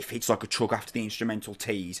opening riff hits like a truck after the instrumental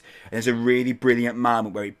tease, and there's a really brilliant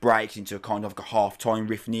moment where it breaks into a kind of like a half-time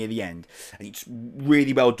riff near the end, and it's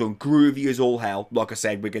really well done, groovy as all hell. Like I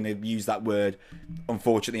said, we're going to use that word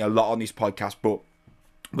unfortunately a lot on this podcast, but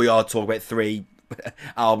we are talking about 3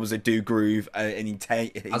 albums that do groove and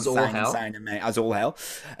insane sound, mate, as all hell.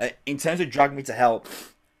 In terms of Drag Me to Hell,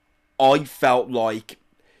 I felt like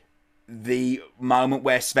the moment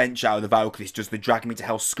where Svencho, the vocalist, does the Drag Me to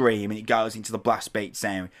Hell scream and it goes into the blast beat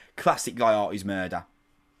sound, classic Die Artist murder.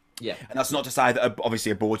 Yeah. And that's not to say that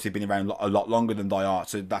obviously Aborted have been around a lot longer than Die Art,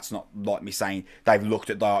 so that's not like me saying they've looked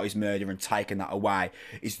at Die Artist murder and taken that away.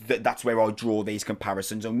 That's where I draw these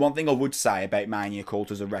comparisons. And one thing I would say about Mania Cult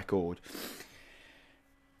as a record,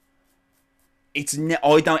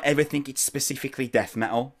 I don't ever think it's specifically death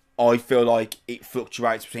metal. I feel like it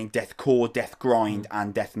fluctuates between deathcore, death grind,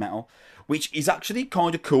 and death metal, which is actually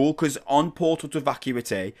kind of cool, because on Portal to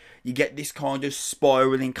Vacuity, you get this kind of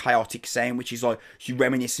spiraling, chaotic sound, which is like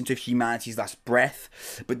reminiscent of Humanity's Last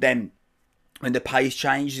Breath. But then, when the pace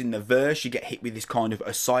changes in the verse, you get hit with this kind of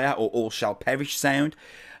Asaya or All Shall Perish sound.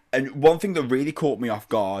 And one thing that really caught me off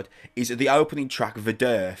guard is at the opening track,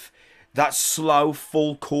 Verdurf, that slow,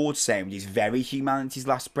 full chord sound is very Humanity's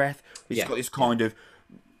Last Breath. It's got this kind of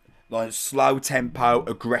like slow tempo,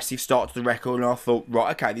 aggressive start to the record, and I thought,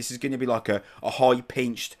 right, okay, this is going to be like a high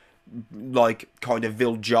pitched, like kind of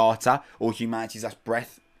Viljata or Humanity's Last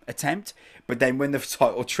Breath attempt. But then when the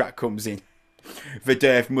title track comes in,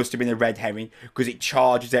 Verdurf must have been a red herring, because it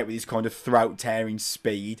charges out with this kind of throat tearing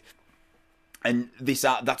speed, and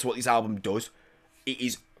that's what this album does. It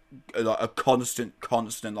is like a constant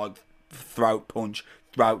like throat punch,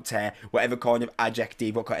 throat tear, whatever kind of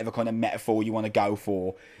adjective, whatever kind of metaphor you want to go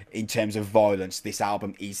for in terms of violence. This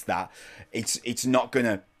album is that. It's not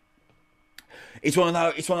gonna. It's one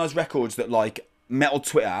of those records that, like, Metal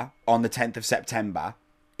Twitter on the 10th of September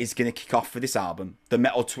is gonna kick off for this album. The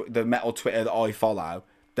metal Twitter that I follow,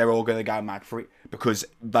 they're all gonna go mad for it, because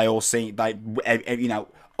they all see I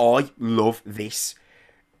love this.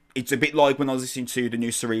 It's a bit like when I was listening to the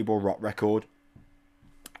new Cerebral Rot record.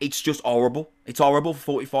 It's just horrible. It's horrible for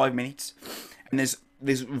 45 minutes. And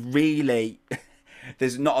there's really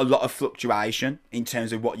there's not a lot of fluctuation in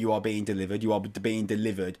terms of what you are being delivered. You are being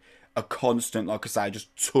delivered a constant, like I say,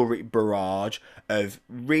 just turret barrage of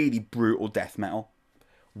really brutal death metal.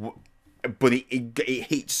 But it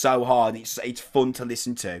hits so hard. It's fun to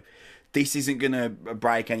listen to. This isn't going to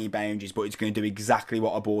break any boundaries, but it's going to do exactly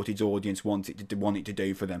what Aborted's audience want it to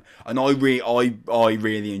do for them. And I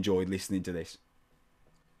really enjoyed listening to this.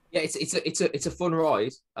 Yeah, it's a fun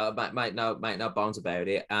ride. Mate, no bones about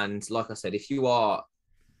it. And like I said, if you live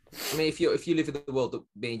in the world that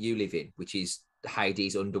me and you live in, which is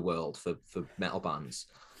Hades' underworld for metal bands,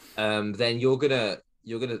 then you're gonna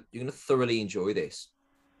thoroughly enjoy this.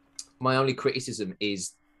 My only criticism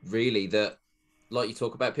is really that, like you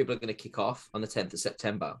talk about, people are going to kick off on the 10th of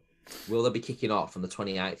September. Will they be kicking off on the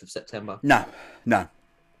 28th of September? No. Do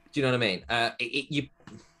you know what I mean?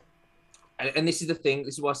 And this is the thing.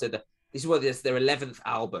 This is why I said that. This is why it's their 11th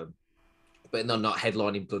album, but they're not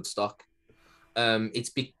headlining Bloodstock. And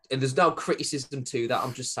there's no criticism to that.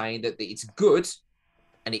 I'm just saying that it's good,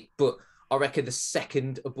 but I reckon the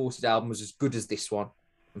second Aborted album was as good as this one,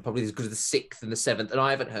 and probably as good as the sixth and the seventh. And I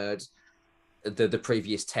haven't heard the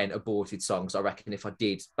previous 10 Aborted songs. I reckon if I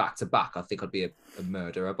did back to back, I think I'd be a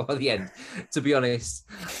murderer by the end, to be honest.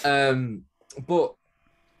 But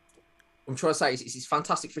I'm trying to say it's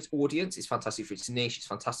fantastic for its audience, it's fantastic for its niche, it's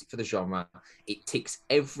fantastic for the genre. It ticks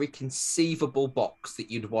every conceivable box that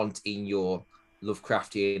you'd want in your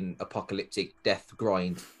Lovecraftian, apocalyptic, death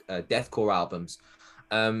grind, deathcore albums.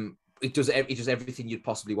 It does everything you'd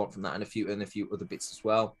possibly want from that, and a few other bits as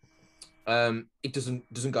well. It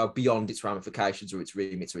doesn't go beyond its ramifications or its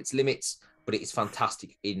remits or its limits, but it is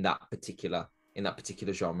fantastic in that particular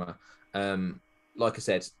genre. Like we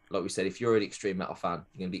said, if you're an extreme metal fan,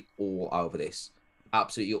 you're going to be all over this.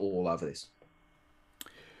 Absolutely all over this.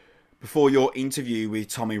 Before your interview with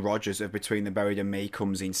Tommy Rogers of Between the Buried and Me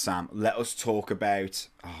comes in, Sam, let us talk about,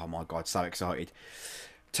 oh my God, so excited.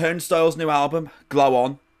 Turnstile's new album, Glow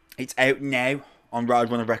On. It's out now on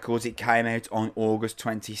Roadrunner Records. It came out on August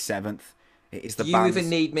 27th. It is the Do you even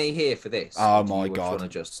need me here for this? Oh my God. Do you want to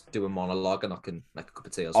just do a monologue and I can make a cup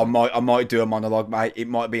of tea or something? I might do a monologue, mate. It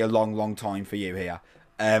might be a long time for you here.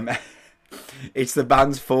 It's the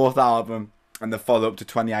band's fourth album and the follow-up to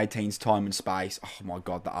 2018's Time and Space. Oh my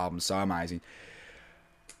God, that album's so amazing.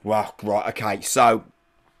 Well, right, okay. So,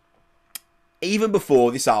 even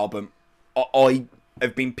before this album, I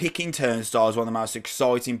have been picking Turnstile as one of the most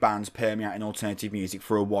exciting bands permeating alternative music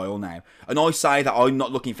for a while now. And I say that I'm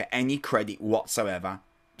not looking for any credit whatsoever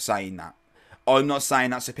saying that. I'm not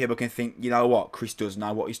saying that so people can think, you know what, Chris does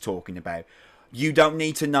know what he's talking about. You don't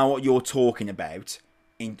need to know what you're talking about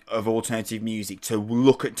of alternative music to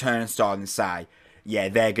look at Turnstile and say, yeah,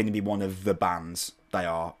 they're going to be one of the bands. They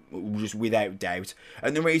are, just without doubt.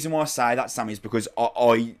 And the reason why I say that, Sam, is because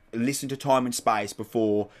I listened to Time and Space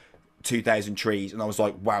before 2000 Trees, and I was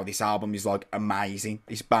like, wow, this album is like amazing.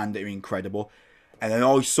 This band are incredible. And then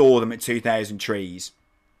I saw them at 2000 Trees,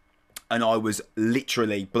 and I was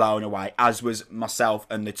literally blown away, as was myself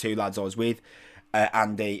and the two lads I was with,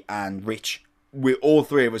 Andy and Rich. We all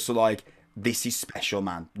three of us were like, this is special,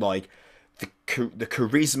 man. Like the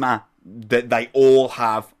charisma that they all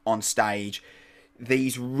have on stage,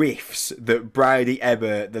 these riffs that Brady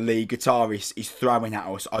Ebert, the lead guitarist, is throwing at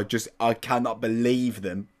us, I cannot believe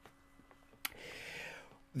them.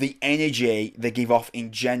 The energy they give off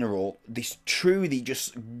in general, this truly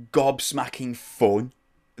just gobsmacking fun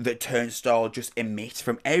that Turnstile just emit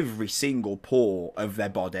from every single pore of their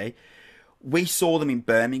body. We saw them in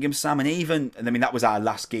Birmingham, Sam, and even, I mean, that was our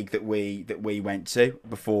last gig that we went to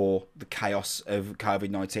before the chaos of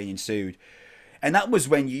COVID-19 ensued. And that was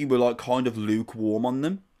when you were like kind of lukewarm on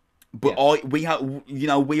them. But yeah.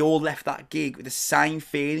 We all left that gig with the same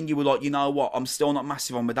feeling. You were like, you know what, I'm still not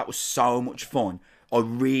massive on, but that was so much fun. I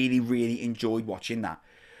really, really enjoyed watching that.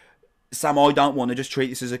 Sam, I don't want to just treat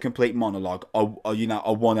this as a complete monologue. I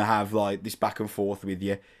want to have like this back and forth with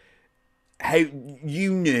you. How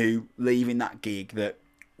you knew leaving that gig that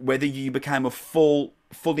whether you became fully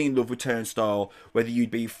in love with Turnstile, whether you'd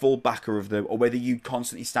be full backer of them, or whether you'd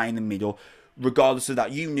constantly stay in the middle, regardless of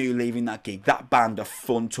that, you knew leaving that gig, that band are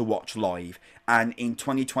fun to watch live. And in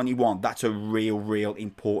 2021, that's a real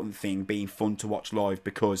important thing, being fun to watch live,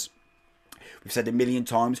 because we've said a million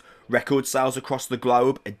times, record sales across the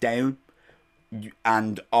globe are down,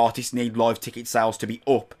 and artists need live ticket sales to be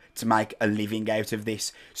up to make a living out of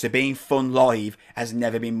this. So being fun live has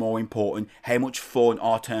never been more important. How much fun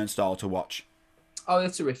are Turnstile to watch? Oh, they're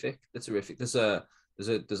terrific. They're terrific. There's a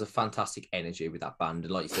fantastic energy with that band,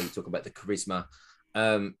 and like you say, you talk about the charisma,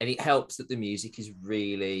 and it helps that the music is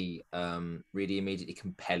really immediately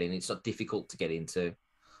compelling. It's not difficult to get into.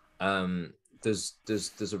 There's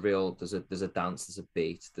a dance, there's a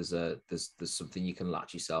beat, there's something you can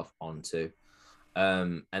latch yourself onto,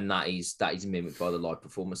 and that is mimicked by the live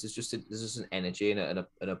performance. There's just an energy and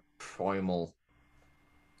a primal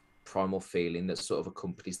feeling that sort of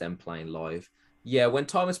accompanies them playing live. Yeah, when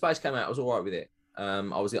Time and Space came out, I was all right with it. I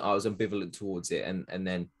was ambivalent towards it, and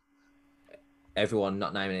then everyone,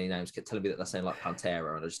 not naming any names, kept telling me that they're saying like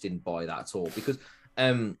Pantera, and I just didn't buy that at all, because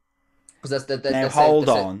now hold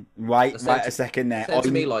on, wait a second there.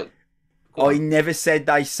 To me, like, I never said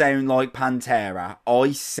they sound like Pantera.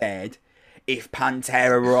 I said if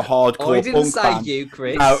Pantera were a hardcore I didn't punk say band. you,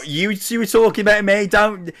 Chris. No, you were talking about me.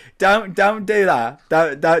 Don't do that.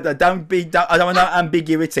 I don't want no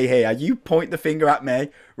ambiguity here. You point the finger at me,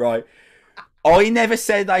 right? I never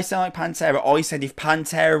said they sound like Pantera. I said if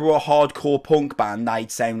Pantera were a hardcore punk band,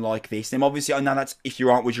 they'd sound like this. And obviously, I know that's if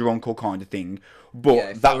your aunt was your uncle kind of thing. But Yeah,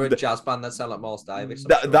 if they were a jazz band, that sound like Miles Davis.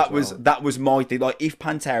 I'm sure that as was well. that was my thing. Like if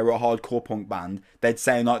Pantera were a hardcore punk band, they'd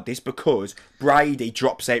sound like this because Brady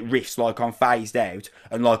drops out riffs like on Phased Out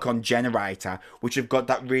and like on Generator, which have got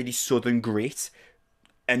that really southern grit.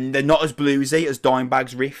 And they're not as bluesy as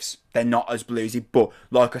Dimebag's riffs. They're not as bluesy, but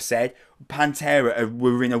like I said, Pantera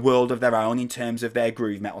were in a world of their own in terms of their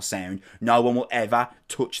groove metal sound. No one will ever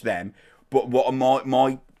touch them. But what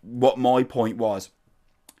my point was,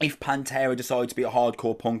 if Pantera decided to be a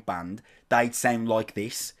hardcore punk band, they'd sound like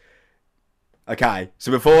this. Okay,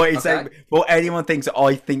 so before anyone thinks that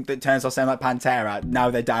I think that Turnstile sound like Pantera,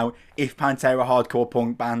 no, they don't. If Pantera hardcore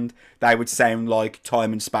punk band, they would sound like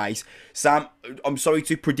Time and Space. Sam, I'm sorry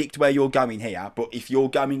to predict where you're going here, but if you're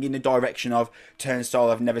going in the direction of Turnstile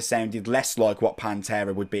have never sounded less like what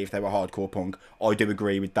Pantera would be if they were hardcore punk, I do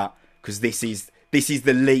agree with that because this is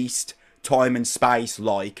the least Time and Space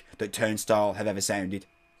like that Turnstile have ever sounded.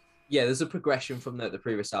 Yeah, there's a progression from the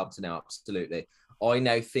previous album to now, absolutely. I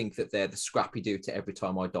now think that they're the Scrappy Doo to Every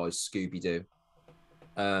Time I Die Scooby Doo,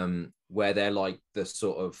 where they're like the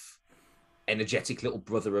sort of energetic little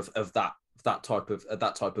brother of that type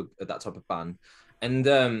of band. And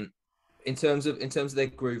in terms of their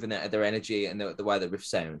groove and their energy and the way the riffs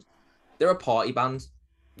sound, they're a party band.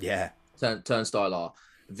 Yeah, Turnstile are.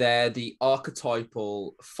 They're the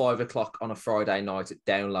archetypal 5 o'clock on a Friday night at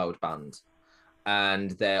download band,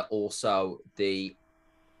 and they're also the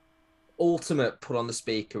ultimate put on the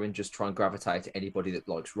speaker and just try and gravitate to anybody that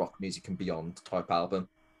likes rock music and beyond type album.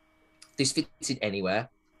 This fits in anywhere.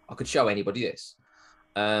 I could show anybody this.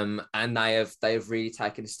 And they have really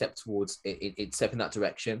taken a step towards it step in that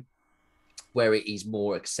direction where it is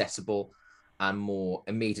more accessible and more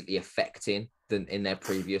immediately affecting than in their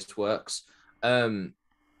previous works. The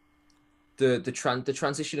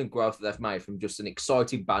transition and growth that they've made from just an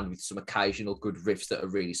exciting band with some occasional good riffs that are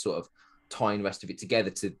really sort of tying the rest of it together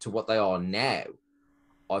to what they are now,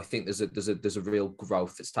 I think there's a real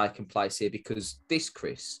growth that's taken place here because this,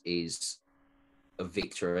 Chris, is a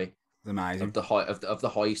victory. amazing. Of the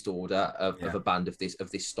highest order of a band of this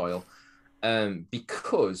style,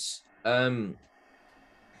 because I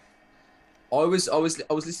was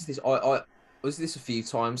listening to this. I listened to this a few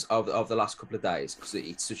times over the last couple of days because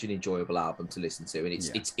it's such an enjoyable album to listen to, and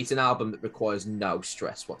it's an album that requires no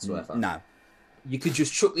stress whatsoever. No. You could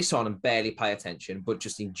just chuck this on and barely pay attention, but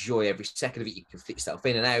just enjoy every second of it. You can fit yourself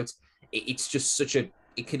in and out. It's just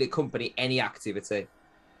it can accompany any activity.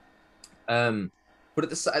 But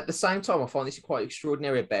at the same time, I find this quite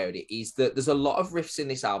extraordinary about it is that there's a lot of riffs in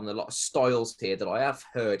this album, a lot of styles here that I have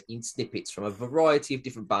heard in snippets from a variety of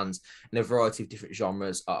different bands and a variety of different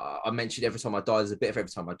genres. I mentioned Every Time I Die. There's a bit of Every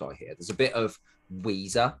Time I Die here. There's a bit of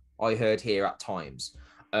Weezer I heard here at times.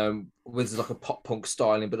 With like a pop punk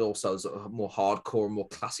styling, but also sort of more hardcore and more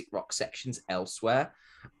classic rock sections elsewhere.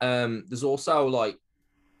 There's also like,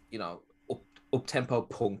 up tempo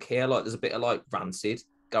punk here. Like there's a bit of like Rancid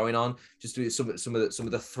going on, just with some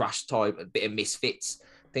of the thrash type, a bit of Misfits,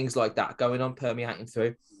 things like that going on, permeating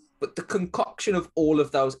through. But the concoction of all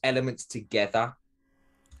of those elements together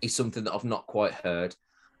is something that I've not quite heard,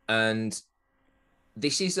 and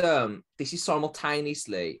this is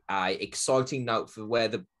simultaneously a exciting note for where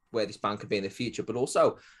this band could be in the future, but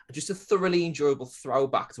also just a thoroughly enjoyable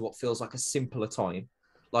throwback to what feels like a simpler time.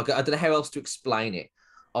 Like I don't know how else to explain it.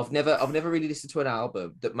 I've never really listened to an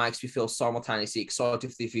album that makes me feel simultaneously excited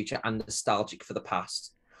for the future and nostalgic for the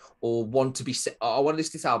past, or want to be. I want to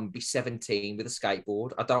listen to this album, be 17 with a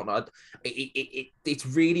skateboard. I don't know. It's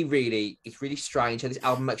really strange how this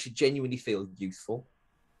album makes you genuinely feel youthful.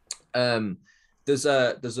 There's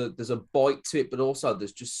a bite to it, but also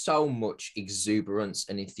there's just so much exuberance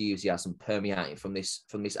and enthusiasm permeating from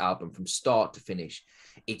this album from start to finish.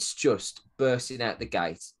 It's just bursting out the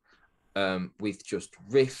gate with just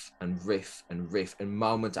riff and riff and riff and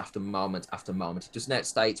moment after moment after moment. It doesn't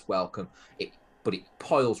outstay its welcome, but it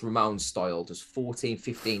piles Ramones style. There's 14,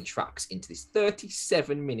 15 tracks into this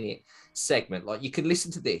 37-minute segment. Like you can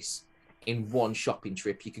listen to this in one shopping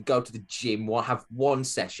trip. You could go to the gym, have one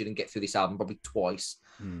session and get through this album probably twice.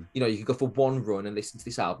 You could go for one run and listen to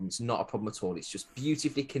this album. It's not a problem at all. It's just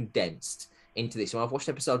beautifully condensed into this. And I've watched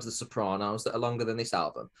episodes of The Sopranos that are longer than this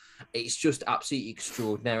album. It's just absolutely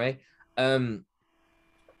extraordinary.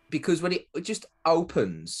 Because when it just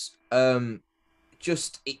opens, I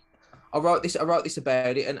wrote this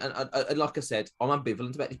about it, and like I said, I'm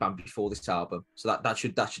ambivalent about this band before this album, so that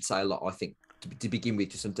should say a lot, I think, to begin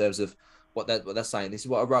with, just in terms of what they're saying. This is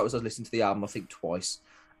what I wrote as I listened to the album, I think twice.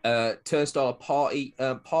 Turnstile party,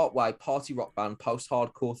 part way party rock band, post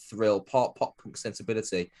hardcore thrill, part pop punk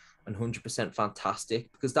sensibility, and 100%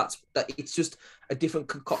 fantastic, because that it's just a different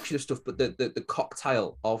concoction of stuff, but the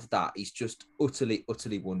cocktail of that is just utterly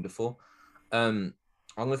wonderful. I'm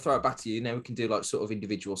gonna throw it back to you now. We can do like sort of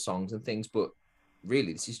individual songs and things, but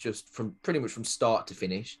really this is just from pretty much from start to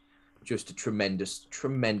finish, just a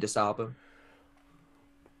tremendous album.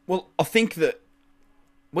 Well, I think that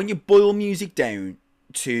when you boil music down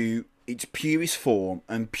to its purest form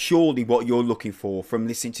and purely what you're looking for from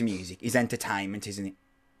listening to music is entertainment, isn't it?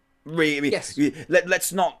 Really, Yes.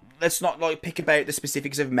 Let's not like pick about the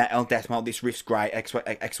specifics of metal, death metal. This riff's great, X,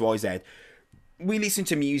 Y, Z. We listen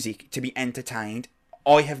to music to be entertained.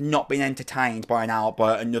 I have not been entertained by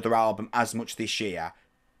another album as much this year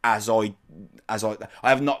as I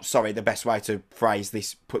have not. Sorry, the best way to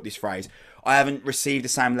put this phrase. I haven't received the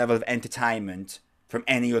same level of entertainment from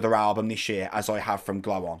any other album this year as I have from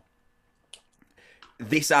Glow On.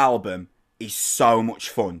 This album is so much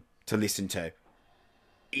fun to listen to.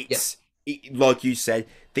 Like you said,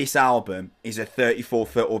 this album is a 34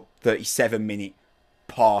 or 37 minute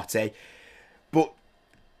party. But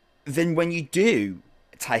then when you do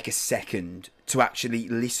take a second to actually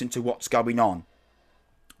listen to what's going on,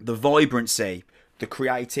 the vibrancy, the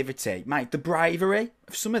creativity, mate, the bravery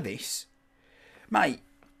of some of this, mate,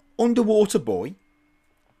 Underwater Boy,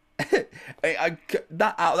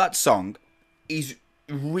 that song is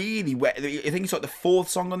really wet. I think it's like the fourth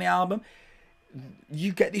song on the album.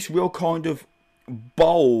 You get this real kind of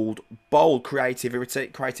bold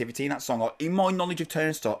creativity in that song. Like, in my knowledge of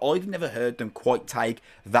Turnstile, I've never heard them quite take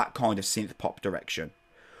that kind of synth pop direction,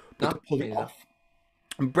 but to pull it off.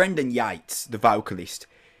 And Brendan Yates, the vocalist,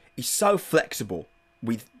 is so flexible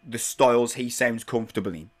with the styles he sounds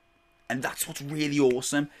comfortable in, and that's what's really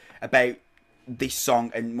awesome about this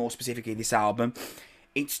song, and more specifically this album.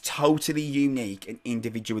 It's totally unique and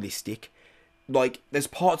individualistic. Like, there's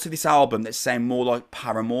parts of this album that sound more like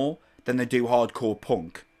Paramore than they do hardcore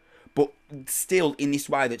punk, but still in this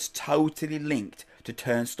way that's totally linked to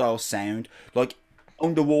Turnstile sound. Like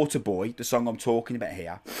Underwater Boy, the song I'm talking about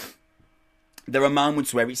here, there are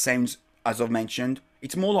moments where it sounds, as I've mentioned,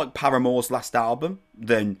 it's more like Paramore's last album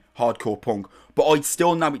than hardcore punk, but I'd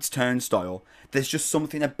still know it's Turnstile. There's just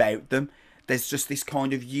something about them. There's just this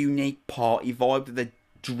kind of unique party vibe that they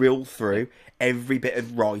drill through every bit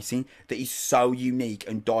of writing that is so unique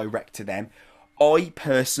and direct to them. I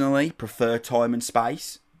personally prefer Time and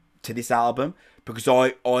Space to this album because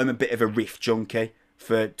I'm a bit of a riff junkie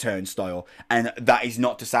for Turnstile, and that is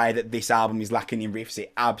not to say that this album is lacking in riffs.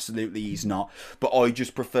 It absolutely is not, but I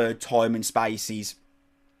just prefer Time and Space's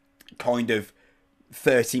kind of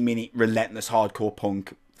 30-minute relentless hardcore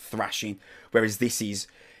punk thrashing, whereas this is,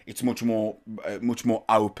 it's much more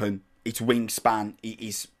open. Its wingspan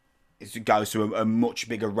it goes to a much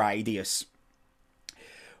bigger radius.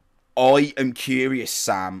 I am curious,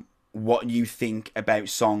 Sam, what you think about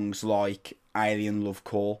songs like Alien Love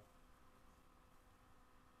Call.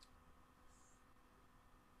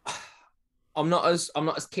 I'm not as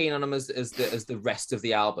keen on them as the rest of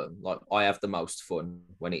the album. Like, I have the most fun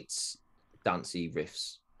when it's dancey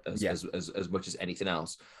riffs as much as anything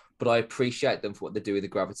else. But I appreciate them for what they do with the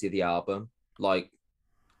gravity of the album. Like,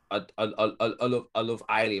 I love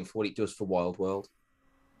Alien for what it does for Wild World.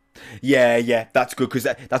 Yeah, that's good, because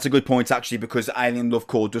that's a good point actually, because Alien Love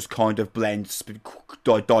Call does kind of blend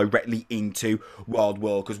directly into Wild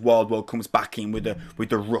World, because Wild World comes back in with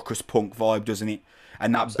the ruckus punk vibe, doesn't it?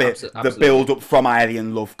 And that the build up from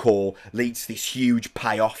Alien Love Call leads to this huge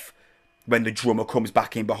payoff when the drummer comes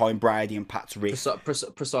back in behind Brady and Pat's riff.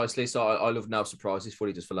 Precisely. So I love No Surprises for what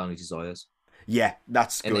he does for Lonely Desires. Yeah,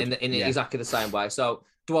 that's good. In exactly the same way. So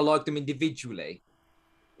do I like them individually?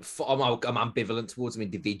 I'm ambivalent towards them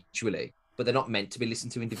individually, but they're not meant to be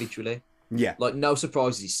listened to individually. Yeah. Like No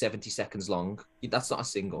Surprises is 70 seconds long. That's not a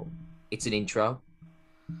single. It's an intro.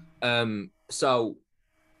 So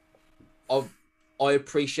I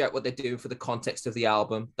appreciate what they're doing for the context of the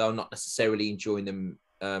album, though I'm not necessarily enjoying them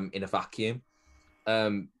in a vacuum.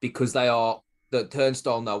 Because the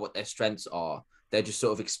Turnstile know what their strengths are. They're just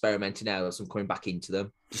sort of experimenting out and coming back into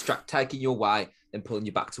them, taking you away, then pulling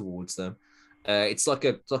you back towards them. It's like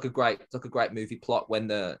a great movie plot when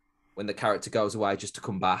the character goes away just to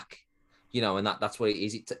come back, and that's what it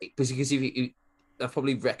is. Because I've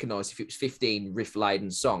probably recognised if it was 15 riff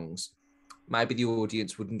laden songs, maybe the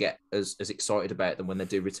audience wouldn't get as excited about them when they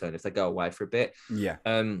do return if they go away for a bit. Yeah.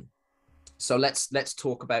 So let's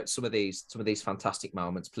talk about some of these fantastic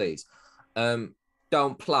moments, please.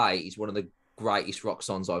 Don't Play is one of the greatest rock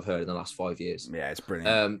songs I've heard in the last 5 years. Yeah, it's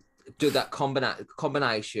brilliant. do that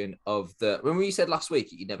combination of the. Remember you said last week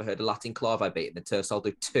you never heard a Latin clave beat, and the Turnstile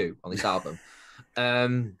do 2 on this album.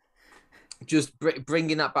 Just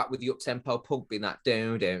bringing that back with the up-tempo punk being that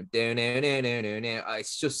down.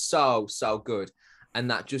 It's just so good, and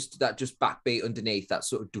that just backbeat underneath that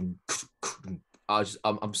sort of dum.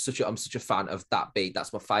 I'm such a fan of that beat.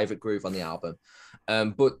 That's my favorite groove on the album.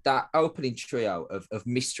 But that opening trio of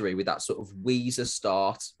Mystery with that sort of Weezer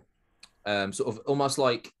start, sort of almost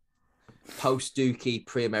like post-Dookie,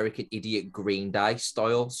 pre-American Idiot Green Day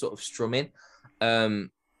style sort of strumming,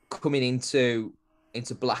 coming into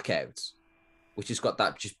Blackout, which has got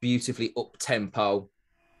that just beautifully up-tempo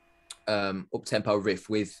riff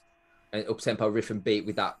with an up-tempo riff and beat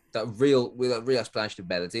with that real explanation of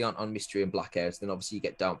melody on Mystery and Blackout. Then obviously you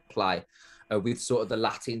get Don't Play with sort of the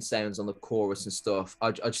Latin sounds on the chorus and stuff.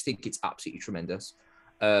 I just think it's absolutely tremendous.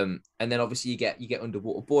 And then obviously you get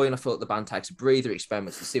Underwater Boy, and I feel like the band takes a breather,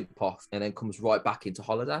 experiments the synth pop, and then comes right back into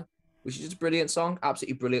Holiday, which is just a brilliant song,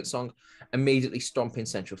 absolutely brilliant song. Immediately stomping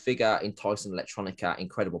central figure, enticing electronica,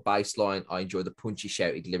 incredible bass line. I enjoy the punchy,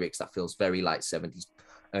 shouted lyrics that feels very late 70s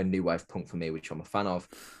new wave punk for me, which I'm a fan of.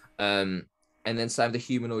 And then same the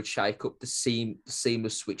Humanoid Shake Up, the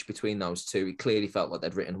seamless switch between those two. It clearly felt like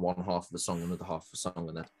they'd written one half of the song, another half of the song,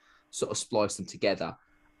 and they'd sort of spliced them together.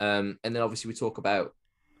 And then obviously we talk about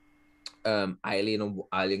Alien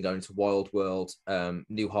going to Wild World,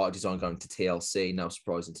 New Heart Design going to TLC, No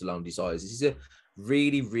Surprise into Lone Desires. This is a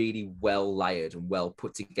really, really well layered and well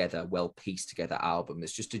put together, well pieced together album.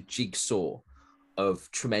 It's just a jigsaw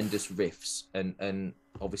of tremendous riffs and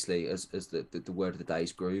obviously as the word of the day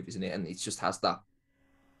is groove, isn't it? And it just has that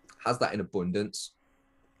in abundance.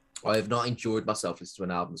 I have not enjoyed myself listening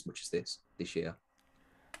to an album as much as this year.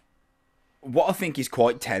 What I think is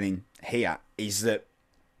quite telling here is that,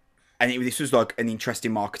 and this was like an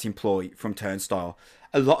interesting marketing ploy from Turnstile,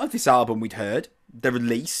 a lot of this album we'd heard, they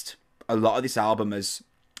released a lot of this album as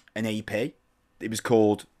an EP. It was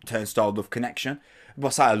called Turnstile Love Connection. Well,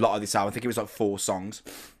 I say a lot of this album, I think it was like 4 songs.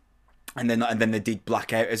 And then they did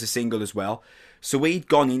Blackout as a single as well. So we'd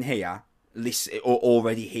gone in here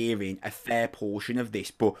already hearing a fair portion of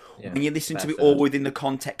this, but when you listen to it all within the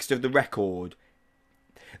context of the record,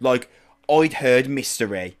 like, I'd heard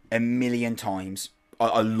Mystery a million times.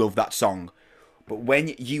 I love that song. But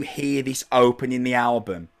when you hear this opening the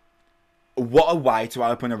album, what a way to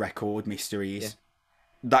open a record, Mystery is.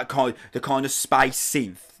 The kind of space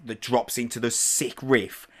synth that drops into the sick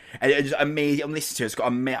riff. And it just immediately, I'm listening to it, it's got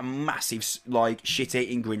a massive, like,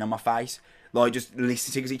 shit-eating grin on my face. Like, just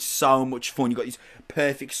listening to it, because it's so much fun. You've got this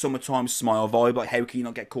perfect summertime smile vibe. Like, how can you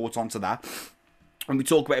not get caught onto that? When we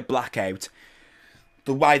talk about a Blackout,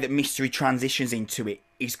 the way that Mystery transitions into it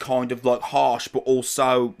is kind of, like, harsh, but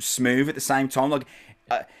also smooth at the same time. Like,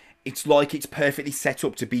 it's like it's perfectly set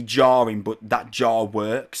up to be jarring, but that jar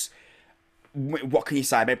works. What can you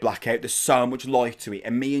say about Blackout? There's so much life to it,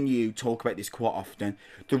 and me and you talk about this quite often.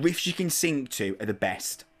 The riffs you can sing to are the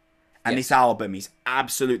best, and this album is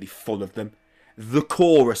absolutely full of them. The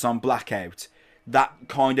chorus on Blackout, that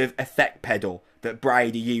kind of effect pedal that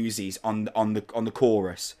Brady uses on the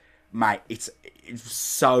chorus, mate, it's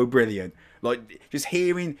so brilliant. Like, just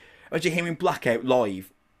hearing Blackout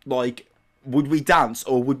live, like, would we dance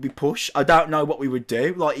or would we push? I don't know what we would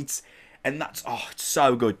do. Like, it's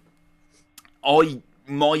so good.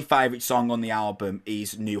 My favourite song on the album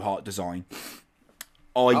is New Heart Design.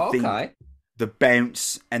 I think the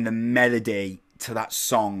bounce and the melody to that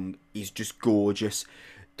song is just gorgeous.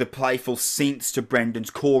 The playful synths to Brendan's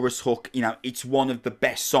chorus hook, it's one of the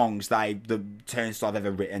best songs the Turnstile have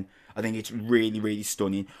ever written. I think it's really, really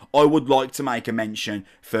stunning. I would like to make a mention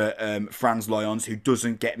for Franz Lyons, who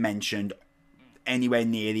doesn't get mentioned anywhere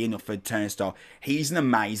nearly enough for Turnstile. He's an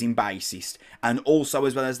amazing bassist, and also,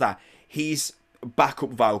 as well as that, his backup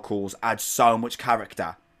vocals add so much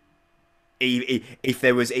character. If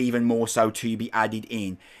there was even more so to be added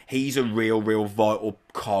in, he's a real vital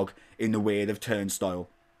cog in the wheel of Turnstile,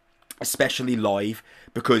 especially live,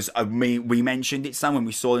 because we mentioned it, Sam, when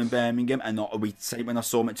we saw him in Birmingham, and we said it when I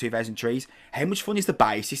saw him at 2000 Trees. How much fun is the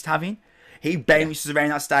bassist having? He bounces around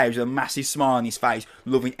that stage with a massive smile on his face,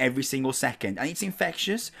 loving every single second, and it's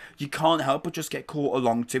infectious. You can't help but just get caught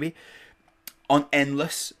along to it. On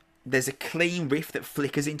Endless, there's a clean riff that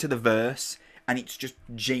flickers into the verse, and it's just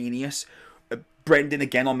genius. Brendan,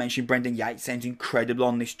 again, I'll mention Brendan Yates, sounds incredible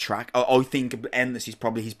on this track. I think Endless is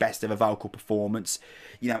probably his best ever vocal performance.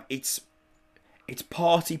 It's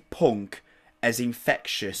party punk as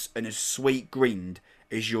infectious and as sweet-grinned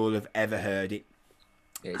as you'll have ever heard it.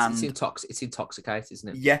 Yeah, it's intoxicating, isn't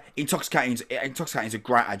it? Yeah, intoxicating is a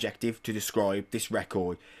great adjective to describe this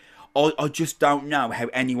record. I just don't know how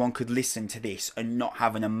anyone could listen to this and not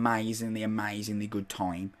have an amazingly good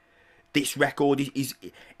time. This record is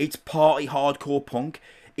it's partly hardcore punk.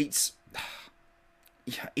 Is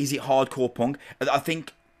it hardcore punk? I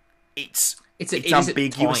think it's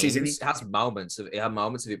ambiguous, isn't it? It has moments of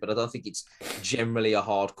it, but I don't think it's generally a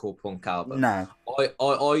hardcore punk album. No. I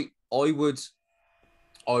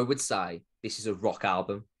would say this is a rock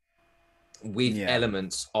album with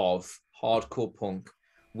elements of hardcore punk,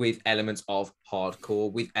 with elements of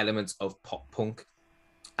hardcore, with elements of pop punk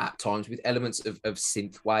at times, with elements of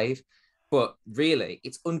synth wave. But really,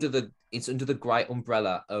 it's under the great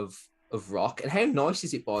umbrella of rock. And how nice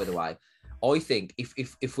is it, by the way? I think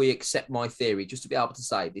if we accept my theory, just to be able to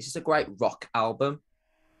say this is a great rock album,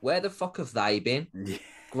 where the fuck have they been?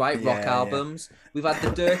 Great rock albums. We've had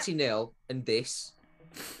the Dirty Nil and this.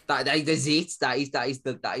 That is it. That is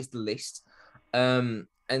the list. And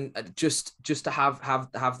just to have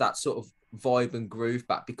that sort of vibe and groove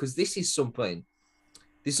back, because this is something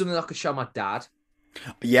I could show my dad.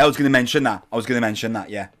 Yeah, I was going to mention that.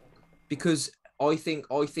 Yeah, because I think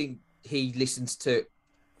he listens to.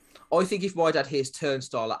 I think if my dad hears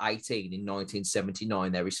Turnstile at 18 in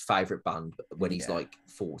 1979, they're his favourite band when he's like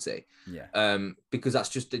 40. Yeah. Because that's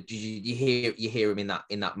just you hear him in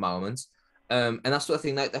that moment. And that's sort of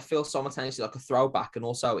thing that feels simultaneously like a throwback and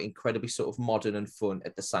also incredibly sort of modern and fun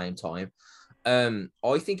at the same time. I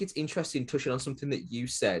think it's interesting touching on something that you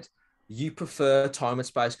said. You prefer Time and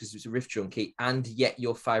Space because it's a riff junkie, and yet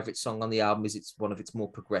your favourite song on the album is it's one of its more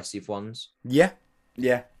progressive ones. Yeah.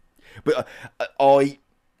 But I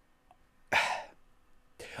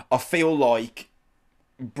feel like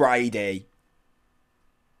Brady's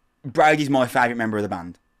my favourite member of the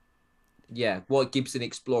band. Yeah, what Gibson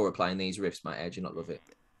Explorer playing these riffs, mate? How do you not love it?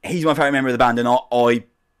 He's my favourite member of the band, and I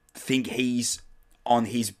think he's on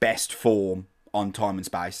his best form on Time and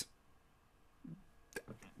Space.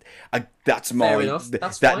 That's my. Fair enough.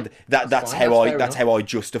 That's how I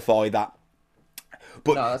justify that.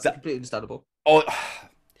 But no, that's completely understandable. I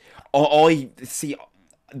see.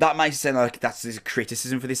 That makes it sound like that's a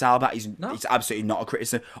criticism for this album. It's absolutely not a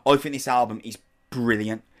criticism. I think this album is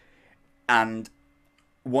brilliant, and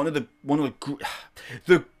one of the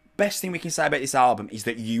best thing we can say about this album is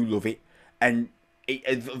that you love it, and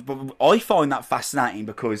I find that fascinating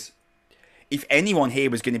because if anyone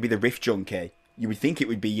here was going to be the riff junkie, you would think it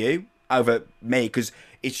would be you over me, because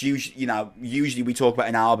it's usually we talk about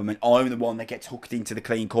an album and I'm the one that gets hooked into the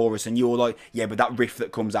clean chorus, and you're like, yeah, but that riff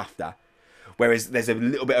that comes after. Whereas there's a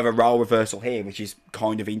little bit of a role reversal here, which is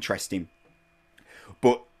kind of interesting.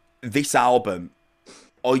 But this album,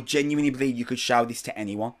 I genuinely believe you could show this to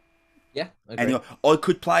anyone. Yeah, I agree. Anyone. I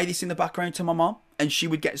could play this in the background to my mom, and she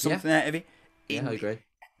would get something out of it. Yeah, I agree.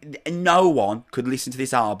 No one could listen to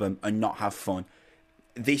this album and not have fun.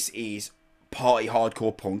 This is party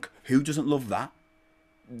hardcore punk. Who doesn't love that?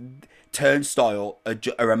 Turnstile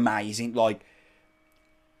are amazing. Like,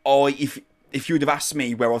 if you would have asked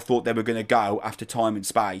me where I thought they were going to go after Time and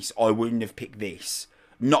Space, I wouldn't have picked this.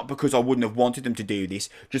 Not because I wouldn't have wanted them to do this,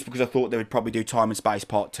 just because I thought they would probably do Time and Space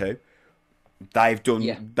Part 2.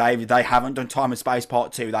 They haven't done Time and Space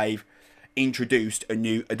Part 2. They've introduced a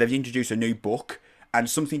new book, and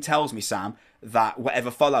something tells me, Sam, that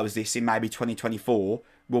whatever follows this in maybe 2024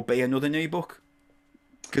 will be another new book.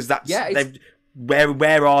 Because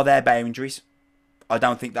where are their boundaries? I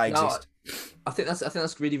don't think they exist. I think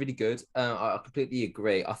that's really, really good. I completely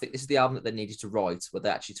agree. I think this is the album that they needed to write, where they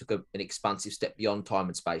actually took an expansive step beyond Time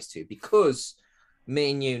and Space 2. Because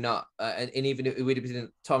me and you, and even if it would have been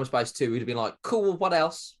Time and Space 2, we'd have been like, cool. What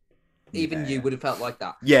else? Even you would have felt like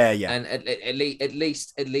that. Yeah. And at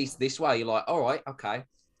least this way, you're like, all right, okay,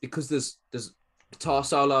 because there's guitar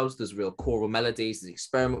solos, there's real choral melodies, there's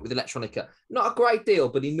experiment with electronica. Not a great deal,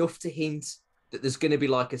 but enough to hint that there's going to be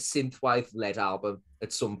like a synthwave led album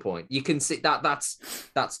at some point. You can see that's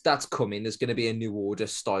coming. There's going to be a New Order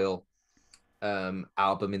style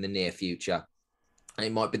album in the near future, and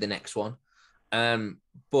it might be the next one.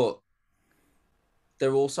 But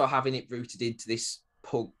they're also having it rooted into this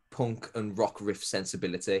punk and rock riff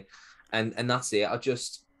sensibility, and that's it.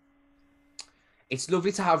 It's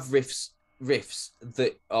lovely to have riffs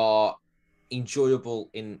that are enjoyable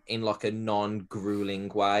in like a non-grueling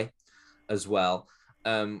way as well.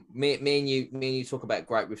 Me and you talk about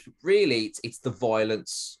great riffs. Really, it's the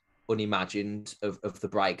violence unimagined of the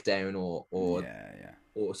breakdown or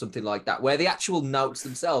something like that, where the actual notes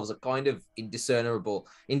themselves are kind of indiscernible,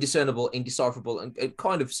 indecipherable, and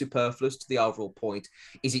kind of superfluous to the overall point.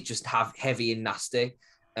 Is it just have heavy and nasty?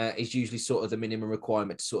 Is usually sort of the minimum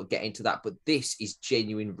requirement to sort of get into that. But this is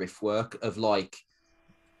genuine riff work of like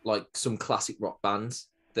some classic rock bands.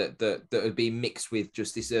 that would be mixed with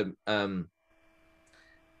just this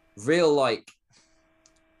real like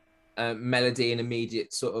melody and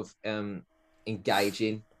immediate sort of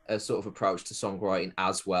engaging sort of approach to songwriting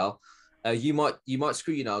as well. You might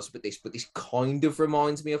screw your nose with this, but this kind of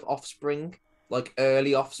reminds me of Offspring, like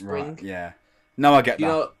early Offspring. Right, yeah. No, I get that. You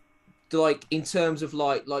know, like in terms of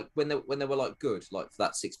like when they were like good, like for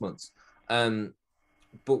that 6 months.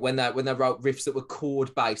 But when they wrote riffs that were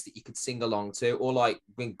chord based that you could sing along to, or like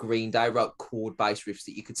when Green Day wrote chord based riffs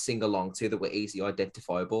that you could sing along to that were easily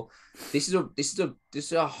identifiable. This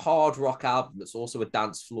is a hard rock album that's also a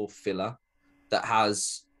dance floor filler that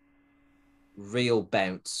has real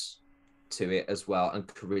bounce to it as well, and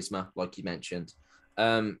charisma, like you mentioned.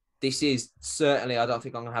 This is certainly, I don't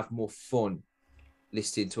think I'm gonna have more fun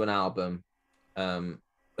listening to an album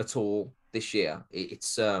at all this year.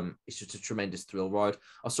 It's just a tremendous thrill ride.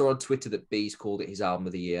 I saw on Twitter that Bees called it his album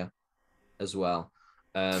of the year as well.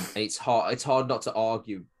 And it's hard not to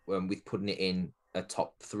argue with putting it in a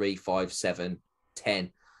top 3, 5, 7,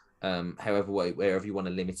 10, wherever you want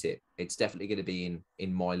to limit it. It's definitely going to be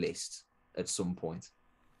in my list at some point.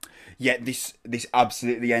 Yeah, this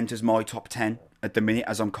absolutely enters my top 10 at the minute,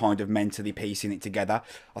 as I'm kind of mentally piecing it together.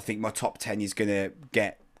 I think my top 10 is going to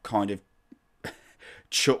get kind of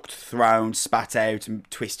chucked, thrown, spat out and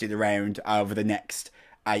twisted around over the next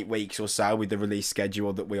 8 weeks or so with the release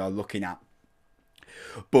schedule that we are looking at.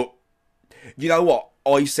 But you know what?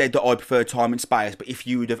 I said that I prefer Time and Space, but if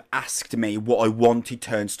you would have asked me what I wanted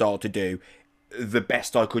Turnstile to do, the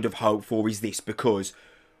best I could have hoped for is this, because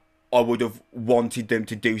I would have wanted them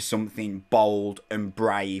to do something bold and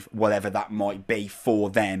brave, whatever that might be for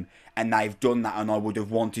them, and they've done that, and I would have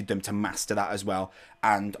wanted them to master that as well.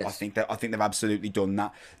 And yes. I think they've absolutely done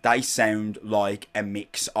that. They sound like a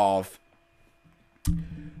mix of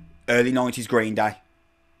early 90s Green Day,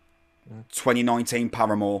 2019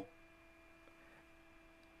 Paramore,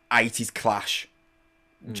 80s Clash.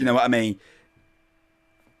 Do you know what I mean?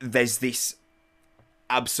 There's this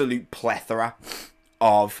absolute plethora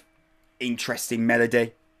of interesting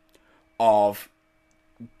melody, of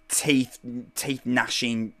teeth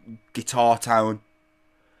gnashing guitar tone,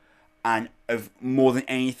 and of more than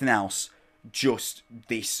anything else, just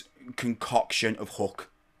this concoction of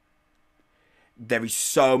hook. There is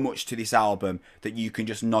so much to this album that you can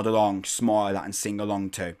just nod along, smile at and sing along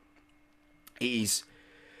to. It is,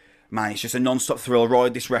 man, it's just a non-stop thrill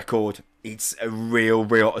ride, this record. It's a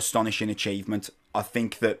real astonishing achievement. I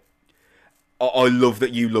think that I love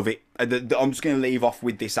that you love it. I'm just going to leave off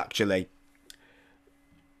with this, actually.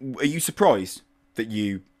 Are you surprised that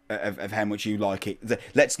you of how much you like it?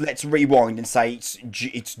 Let's rewind and say it's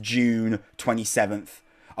June 27th.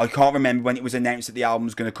 I can't remember when it was announced that the album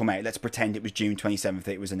was going to come out. Let's pretend it was June 27th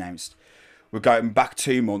that it was announced. We're going back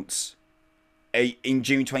 2 months. In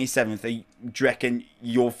June 27th, do you reckon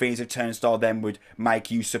your feelings of Turnstile then would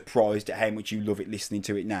make you surprised at how much you love it listening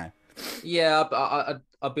to it now? Yeah,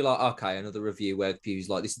 I'd be like, okay, another review where Pew's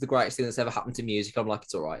like, this is the greatest thing that's ever happened to music. I'm like,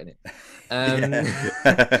 it's all right, isn't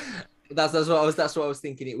it? That's what I was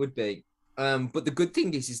thinking it would be. But the good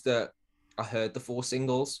thing is that I heard the 4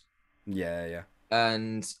 singles. Yeah.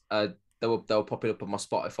 And they were popping up on my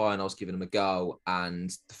Spotify, and I was giving them a go. And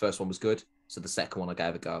the first one was good, so the second one I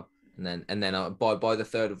gave a go. And then by the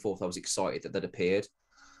third and fourth, I was excited that they'd appeared.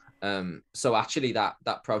 So actually,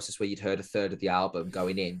 that process where you'd heard a third of the album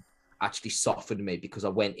going in actually softened me, because I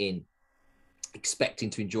went in expecting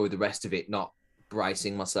to enjoy the rest of it, not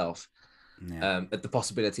bracing myself at the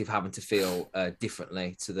possibility of having to feel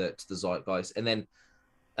differently to the zeitgeist. And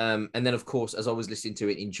then of course, as I was listening to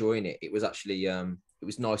it, enjoying it, it was actually it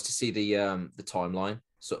was nice to see the timeline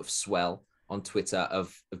sort of swell on Twitter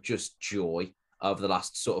of just joy over the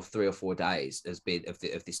last sort of 3 or 4 days has been of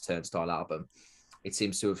this Turnstile album. It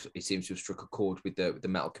seems to have struck a chord with the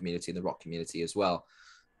metal community and the rock community as well,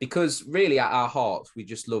 because really at our hearts we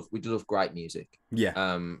love great music.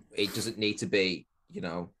 Yeah. It doesn't need to be,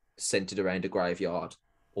 centered around a graveyard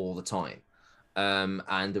all the time.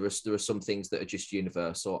 And there are some things that are just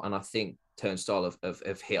universal, and I think Turnstile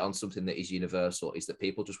have hit on something that is universal, is that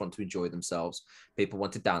people just want to enjoy themselves. People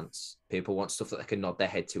want to dance. People want stuff that they can nod their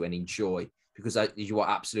head to and enjoy, because you are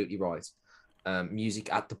absolutely right.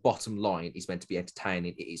 Music at the bottom line is meant to be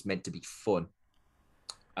entertaining. It is meant to be fun.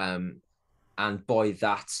 And by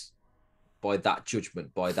that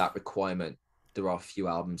judgment, by that requirement, there are a few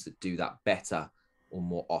albums that do that better or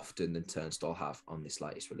more often than Turnstile have on this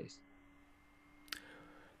latest release.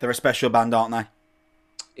 They're a special band, aren't they?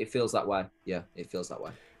 It feels that way. Yeah, it feels that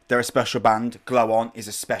way. They're a special band. Glow On is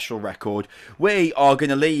a special record. We are going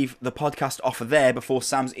to leave the podcast off of there before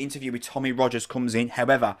Sam's interview with Tommy Rogers comes in.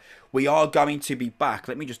 However, we are going to be back.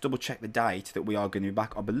 Let me just double check the date that we are going to be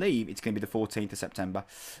back. I believe it's going to be the 14th of September.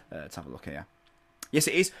 Let's have a look here. Yes,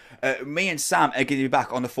 it is. Me and Sam are going to be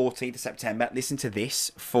back on the 14th of September. Listen to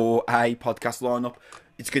this for a podcast lineup.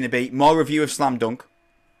 It's going to be my review of Slam Dunk,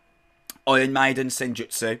 Iron Maiden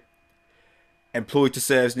Senjutsu, Employed to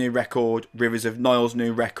Serve's new record, Rivers of Nile's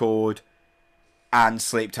new record, and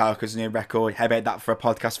Sleep Talker's new record. How about that for a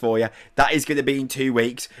podcast for you? That is going to be in 2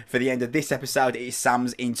 weeks. For the end of this episode, it is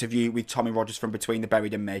Sam's interview with Tommy Rogers from Between the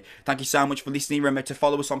Buried and Me. Thank you so much for listening. Remember to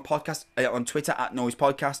follow us on podcast on Twitter at Noizze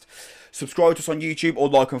Podcast. Subscribe to us on YouTube or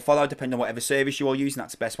like and follow, depending on whatever service you are using.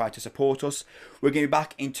 That's the best way to support us. We're going to be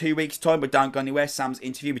back in 2 weeks' time, but don't go anywhere. Sam's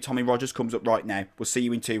interview with Tommy Rogers comes up right now. We'll see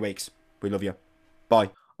you in 2 weeks. We love you.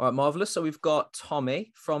 Bye. All right, marvellous. So we've got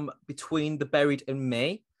Tommy from Between the Buried and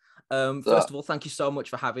Me. First of all, thank you so much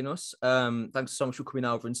for having us. Thanks so much for coming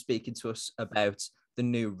over and speaking to us about the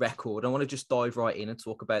new record. I want to just dive right in and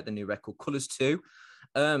talk about the new record, Colours 2.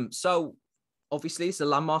 So obviously it's a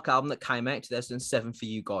landmark album that came out in 2007 for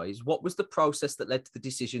you guys. What was the process that led to the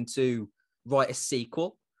decision to write a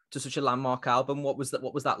sequel to such a landmark album? What was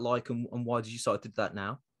that like, and why did you decide to do that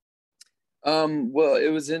now? Well, it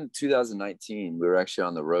was in 2019. We were actually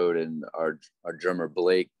on the road, and our drummer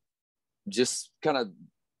Blake just kind of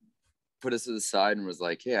put us to the side and was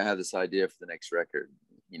like, "Hey, I have this idea for the next record.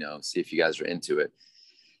 See if you guys are into it."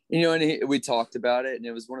 And we talked about it, and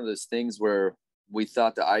it was one of those things where we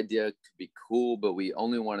thought the idea could be cool, but we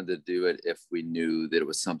only wanted to do it if we knew that it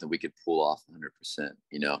was something we could pull off 100%.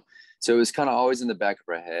 So it was kind of always in the back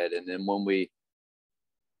of our head, and then when we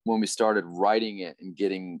started writing it and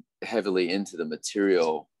getting heavily into the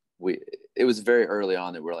material, it was very early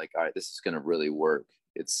on that we're like, all right, this is going to really work.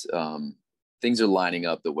 It's things are lining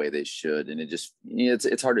up the way they should, and it just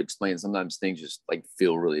it's hard to explain. Sometimes things just like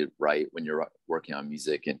feel really right when you're working on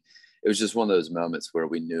music, and it was just one of those moments where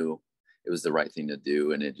we knew it was the right thing to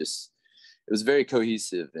do, and it was very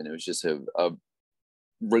cohesive, and it was just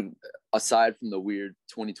aside from the weird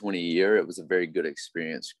 2020 year, it was a very good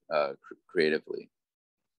experience creatively.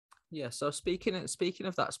 Yeah. So speaking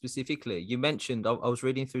of that specifically, you mentioned, I was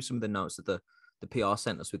reading through some of the notes that the PR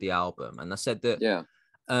sent us with the album, and I said that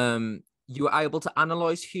you were able to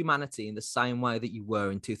analyze humanity in the same way that you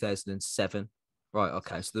were in 2007. Right.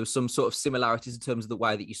 Okay. So there was some sort of similarities in terms of the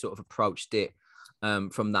way that you sort of approached it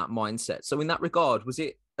from that mindset. So in that regard, was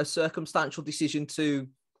it a circumstantial decision to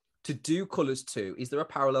do Colours 2? Is there a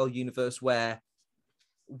parallel universe where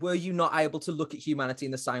were you not able to look at humanity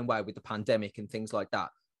in the same way with the pandemic and things like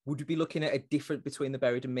that? Would you be looking at a different Between the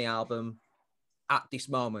Buried and Me album at this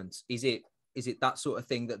moment? Is it that sort of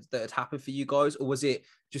thing that had happened for you guys, or was it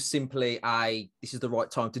just simply this is the right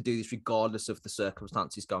time to do this regardless of the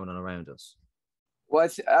circumstances going on around us? Well,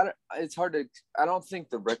 it's hard to. I don't think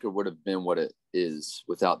the record would have been what it is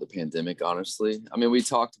without the pandemic. Honestly, I mean, we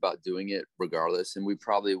talked about doing it regardless, and we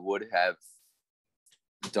probably would have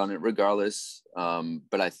done it regardless.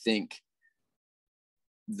 But I think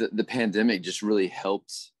the pandemic just really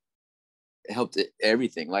helped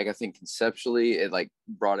everything. Like, I think conceptually it like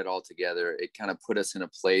brought it all together. It kind of put us in a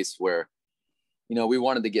place where, we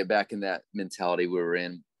wanted to get back in that mentality we were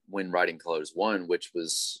in when writing Colours 1, which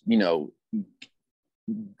was,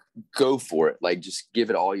 go for it. Like, just give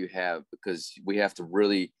it all you have, because we have to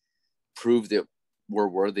really prove that we're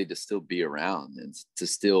worthy to still be around and to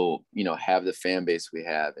still, have the fan base we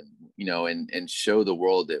have, and, and show the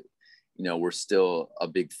world that, we're still a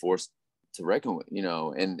big force to reckon with,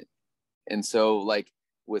 and so like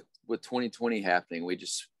with 2020 happening, we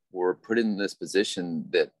just were put in this position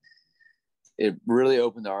that it really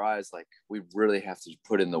opened our eyes. Like, we really have to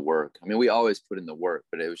put in the work. I mean, we always put in the work,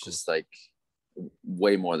 but it was just like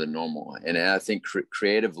way more than normal. And I think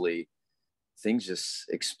creatively things just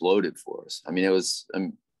exploded for us. I mean, it was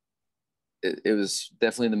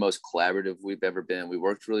definitely the most collaborative we've ever been. We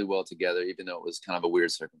worked really well together, even though it was kind of a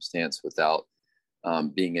weird circumstance without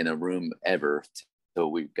being in a room ever till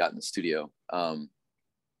we got in the studio. But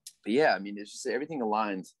yeah, I mean, it's just everything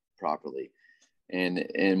aligned properly.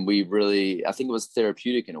 And we really, I think it was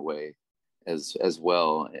therapeutic in a way as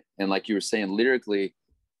well. And like you were saying, lyrically,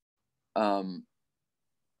 the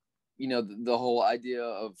whole idea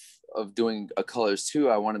of doing a Colours 2,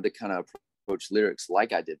 I wanted to kind of approach lyrics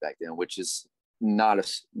like I did back then, which is not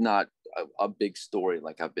a big story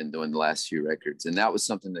like I've been doing the last few records. And that was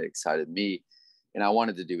something that excited me, and I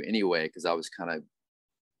wanted to do anyway, because I was kind of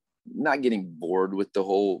not getting bored with the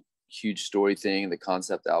whole huge story thing, the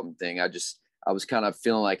concept album thing. I was kind of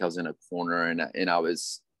feeling like I was in a corner, and I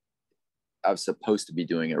was I was supposed to be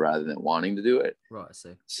doing it rather than wanting to do it. Right, I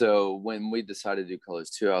see. So when we decided to do Colors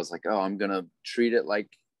 2, I was like, oh, I'm gonna treat it like,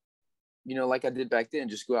 you know, like I did back then,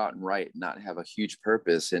 just go out and write, not have a huge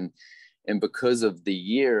purpose. And because of the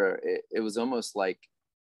year, it was almost like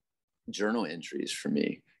journal entries for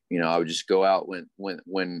me. You know, I would just go out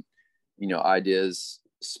when you know, ideas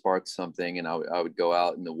sparked something, and I would go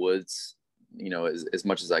out in the woods, you know, as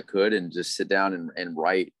much as I could, and just sit down and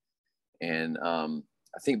write. And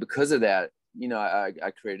I think because of that, you know,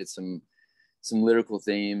 I created some lyrical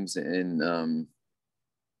themes and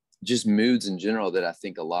just moods in general that I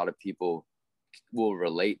think a lot of people will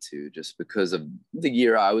relate to, just because of the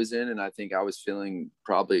year I was in. And I think I was feeling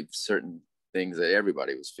probably certain things that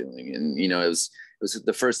everybody was feeling. And, you know, it was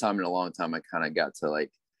the first time in a long time I kind of got to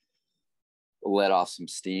like let off some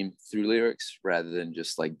steam through lyrics rather than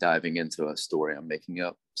just like diving into a story I'm making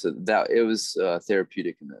up. So that it was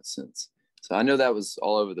therapeutic in that sense. So I know that was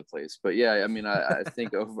all over the place, but yeah, I mean, I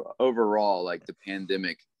think overall, like the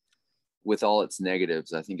pandemic with all its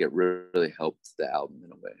negatives, I think it really helped the album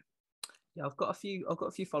in a way. Yeah, I've got a few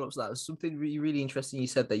follow-ups to that. There's something really interesting you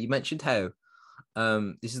said there. You mentioned how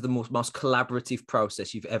this is the most collaborative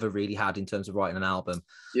process you've ever really had in terms of writing an album.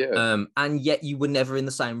 Yeah. And yet you were never in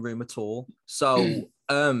the same room at all. So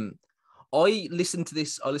I listened to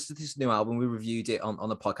this new album. We reviewed it on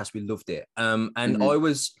the podcast. We loved it. And I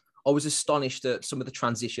was astonished at some of the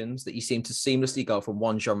transitions that you seem to seamlessly go from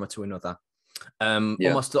one genre to another.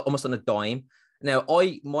 Almost on a dime. Now,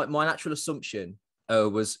 my natural assumption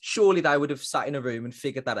was surely they would have sat in a room and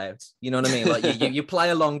figured that out. You know what I mean? Like you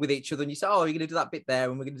play along with each other and you say, oh, you're going to do that bit there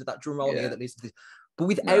and we're going to do that drum roll here that leads to this. But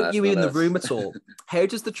without you in the room at all, how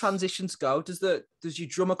does the transitions go? Does your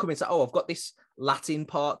drummer come in and say, oh, I've got this Latin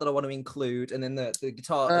part that I want to include, and then the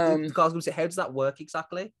guitar, the guys will say, how does that work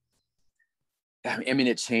exactly? I mean,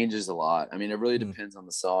 it changes a lot. I mean, it really depends on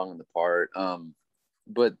the song and the part.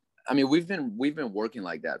 But I mean, we've been working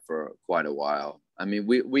like that for quite a while. I mean,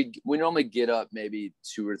 we normally get up maybe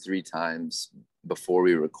 2 or 3 times before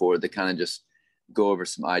we record to kind of just go over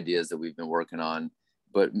some ideas that we've been working on.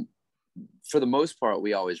 But for the most part,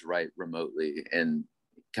 we always write remotely and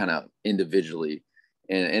kind of individually.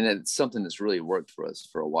 And it's something that's really worked for us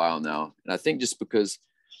for a while now. And I think just because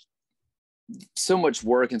so much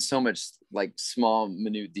work and so much like small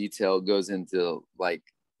minute detail goes into like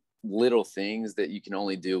little things that you can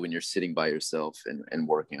only do when you're sitting by yourself and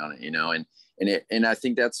working on it, you know. And I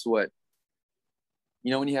think that's what,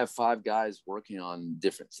 you know, when you have 5 guys working on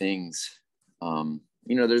different things,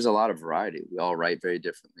 you know, there's a lot of variety. We all write very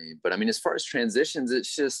differently. But I mean, as far as transitions,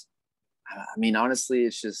 it's just, I mean, honestly,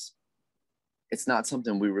 it's not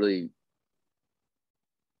something we really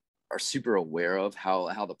are super aware of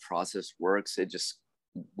how the process works.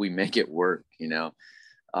 We make it work, you know.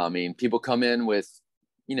 I mean, people come in with,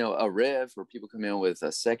 you know, a riff, or people come in with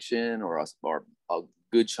a section or a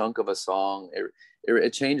good chunk of a song.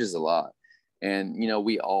 It changes a lot. And, you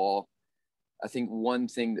know, I think one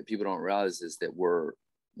thing that people don't realize is that we're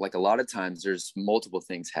like, a lot of times there's multiple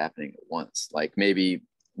things happening at once. Like maybe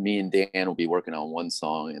me and Dan will be working on one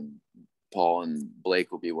song and Paul and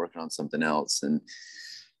Blake will be working on something else. And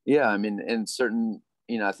yeah, I mean, and certain,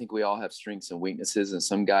 you know, I think we all have strengths and weaknesses, and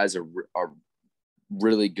some guys are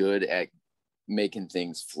really good at making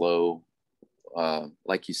things flow.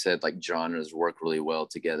 Like you said, like genres work really well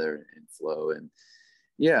together and flow. And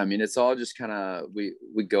yeah, I mean, it's all just kind of,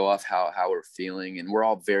 we go off how we're feeling, and we're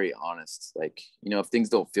all very honest. Like, you know, if things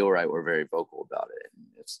don't feel right, we're very vocal about it.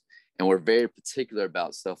 And we're very particular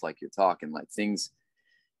about stuff like you're talking, like things,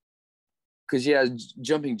 because yeah,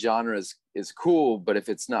 jumping genres is cool, but if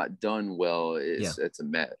it's not done well, it's a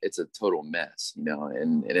mess. It's a total mess, you know.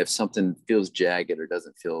 And if something feels jagged or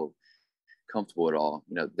doesn't feel comfortable at all,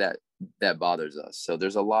 you know, that bothers us. So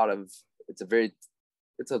there's a lot of,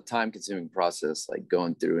 it's a time-consuming process, like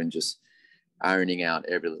going through and just ironing out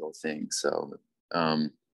every little thing. So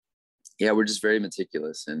yeah, we're just very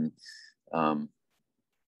meticulous. And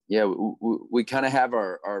yeah, we kind of have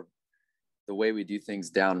our the way we do things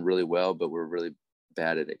down really well, but we're really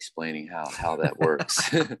bad at explaining how that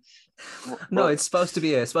works. No, it's supposed to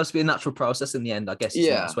be a natural process in the end, I guess.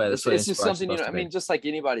 Yeah, it's just something, you know, I mean, just like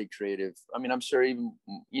anybody creative, I mean, I'm sure even,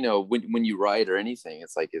 you know, when you write or anything,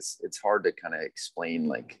 it's like it's hard to kind of explain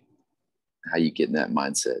like how you get in that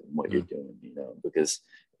mindset and what you're doing, you know, because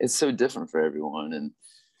it's so different for everyone. And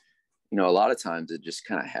you know, a lot of times it just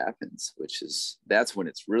kind of happens, that's when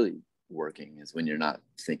it's really working, is when you're not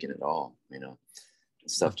thinking at all, you know.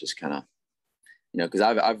 Stuff just kind of, you know, because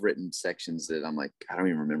I've written sections that I'm like, I don't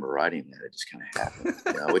even remember writing that. It just kind of happened,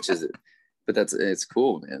 you know, but it's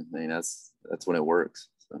cool, man. I mean, that's when it works.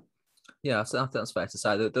 So Yeah, so that's fair to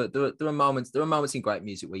say. There are moments in great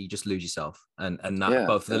music where you just lose yourself, and that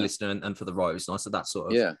both for the listener and for the writer, it's nice that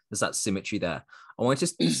sort of there's that symmetry there. I want to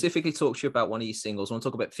specifically talk to you about one of your singles. I want to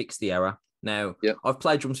talk about "Fix the Error." Now, I've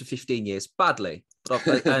played drums for 15 years, badly, but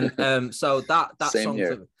so that Same song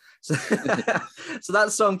here. for so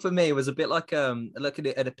that song for me was a bit like an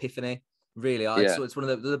epiphany. Really, so it's one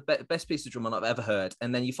of the best pieces of drumming I've ever heard.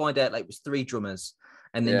 And then you find out like it was 3 drummers.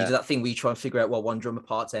 And then you do that thing where you try and figure out one drummer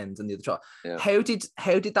part ends and the other try. Yeah. How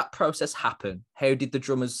did that process happen? How did the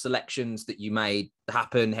drummers' selections that you made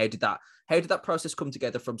happen? How did that process come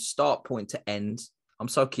together from start point to end? I'm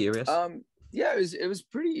so curious. It was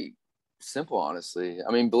pretty simple, honestly.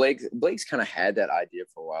 I mean, Blake's kind of had that idea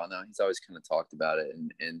for a while now. He's always kind of talked about it,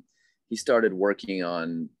 and he started working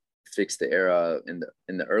on Fix the Era in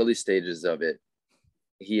the early stages of it.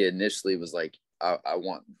 He initially was like, I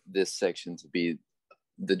want this section to be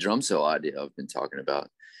the drum solo idea I've been talking about.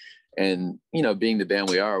 And, being the band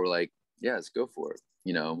we are, we're like, yeah, let's go for it.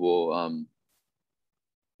 We'll,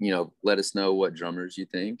 let us know what drummers you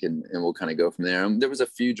think, and we'll kind of go from there. There was a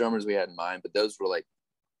few drummers we had in mind, but those were like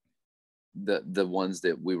the ones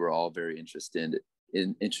that we were all very interested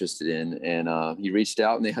in. And he reached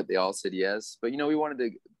out, and they all said yes. But, we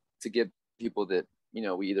wanted to get people that,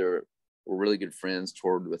 we either were really good friends,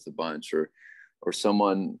 toured with a bunch, or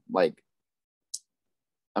someone like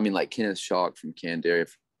Kenneth Schock from Candaria,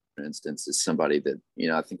 for instance, is somebody that,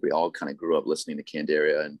 I think we all kind of grew up listening to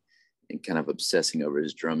Candaria and kind of obsessing over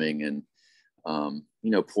his drumming. And,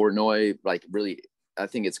 Portnoy, like, really, I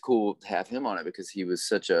think it's cool to have him on it because he was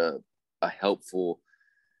such a helpful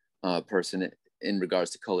person in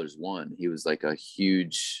regards to Colors One. He was like a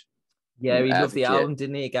huge he loved the album,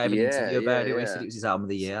 didn't he? He gave an interview about it where he said it was his album of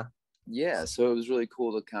the year. Yeah, so it was really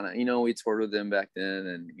cool to kind of, we toured with him back then,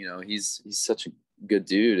 and he's such a good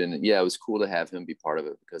dude, and it was cool to have him be part of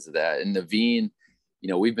it because of that. And Naveen,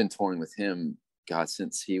 we've been touring with him, God,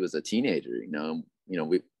 since he was a teenager.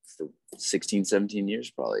 We for 16, 17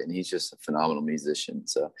 years probably, and he's just a phenomenal musician.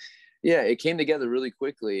 So it came together really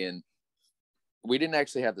quickly, and we didn't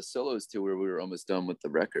actually have the solos till we were almost done with the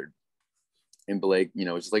record. And Blake,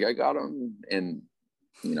 was just like, I got him, and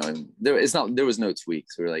there was no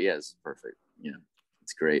tweaks. We were like, yeah, this is perfect.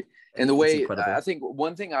 It's great. And the way, I think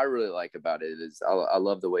one thing I really like about it is I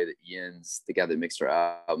love the way that Jens, the guy that mixed our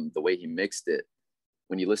album, the way he mixed it.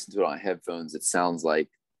 When you listen to it on headphones, it sounds like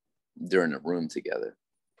they're in a room together.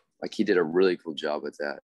 Like, he did a really cool job with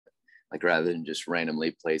that. Like, rather than just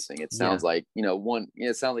randomly placing, it sounds like,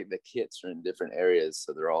 it sounds like the kits are in different areas.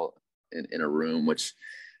 So they're all in a room, which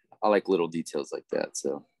I like little details like that.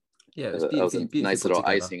 So it was that was a nice little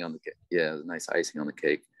icing on the cake. Yeah, nice icing on the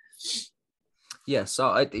cake. Yeah,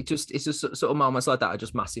 so it's just sort of moments like that are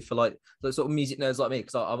just massive for like sort of music nerds like me,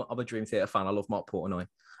 because I'm a Dream Theater fan. I love Mark Portnoy.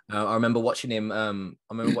 I remember watching him.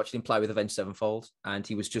 Play with Avenged Sevenfold, and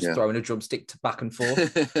he was just throwing a drumstick back and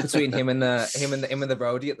forth between him and the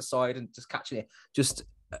roadie at the side, and just catching it. Just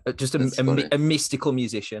a mystical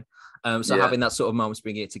musician. Having that sort of moments,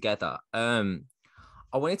 bringing it together.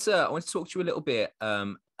 I wanted to talk to you a little bit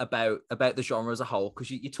about the genre as a whole, because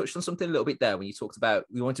you touched on something a little bit there when you talked about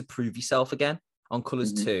you wanted to prove yourself again on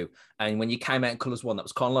Colours 2, and when you came out in Colours 1, that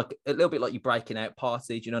was kind of like a little bit like your breaking out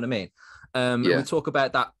party. Do you know what I mean? And we talk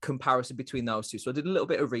about that comparison between those two. So I did a little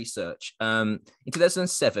bit of research. In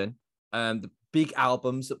 2007, the big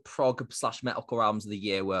albums, the prog / metalcore albums of the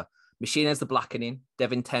year were Machine Head's The Blackening,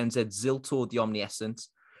 Devin Townsend's Ziltor The Omniessence,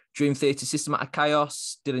 Dream Theater Systematic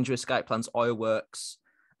Chaos, Dillinger Escape Plan's Ironworks.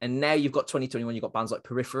 And now you've got 2021, you've got bands like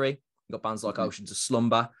Periphery, you've got bands like Oceans of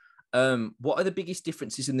Slumber. What are the biggest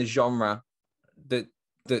differences in the genre that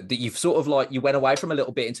you've sort of like, you went away from a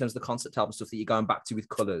little bit in terms of the concept album stuff that you're going back to with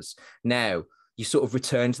Colours? Now you sort of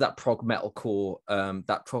return to that prog metalcore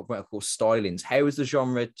stylings. How has the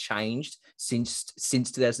genre changed since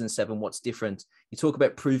 2007? What's different? You talk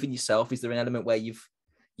about proving yourself. Is there an element where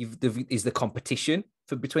is the competition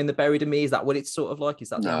between the Buried and Me? Is that what it's sort of like? Is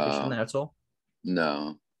that the ambition there at all?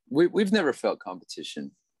 No, we've never felt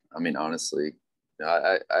competition. I mean, honestly,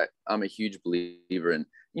 I'm a huge believer in,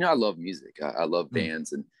 I love music. I love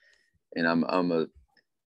bands, and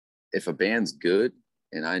if a band's good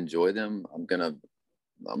and I enjoy them, I'm gonna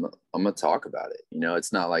talk about it.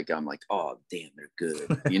 It's not like I'm like, oh damn, they're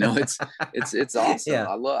good. It's awesome.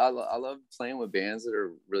 I love playing with bands that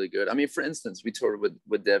are really good. I mean, for instance, we toured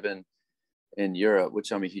with Devin in Europe,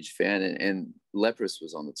 which I'm a huge fan, and Leprous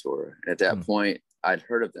was on the tour. And at that point, I'd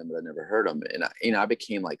heard of them, but I never heard them. And I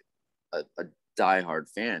became like a diehard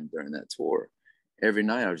fan during that tour. Every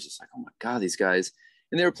night I was just like, oh my God, these guys.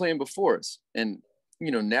 And they were playing before us. And,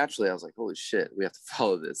 naturally I was like, holy shit, we have to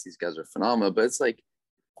follow this. These guys are phenomenal. But it's like,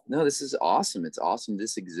 no, this is awesome. It's awesome.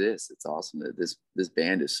 This exists. It's awesome that this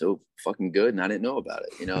band is so fucking good, and I didn't know about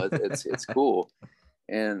it. You know, it's cool.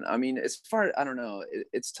 And I mean, as far, I don't know,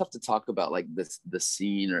 it's tough to talk about like the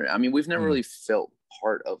scene, or I mean, we've never really felt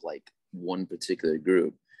part of like one particular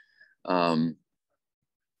group.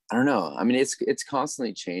 I don't know. I mean, it's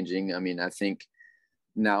constantly changing. I mean, I think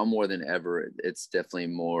now more than ever, it's definitely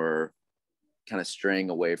more kind of straying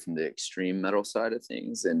away from the extreme metal side of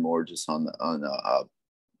things and more just on the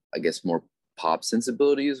I guess more pop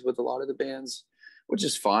sensibilities with a lot of the bands, which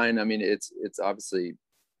is fine. I mean, it's obviously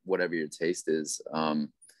whatever your taste is. But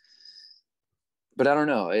I don't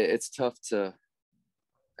know. It's tough to.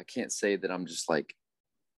 I can't say that I'm just like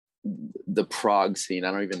the prog scene.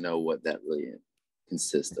 I don't even know what that really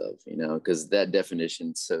consist of, you know, because that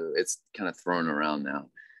definition, so it's kind of thrown around now.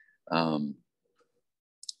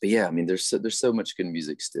 But yeah, I mean, there's so much good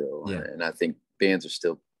music still, and I think bands are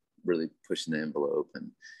still really pushing the envelope.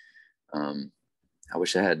 And I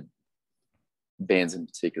wish I had bands in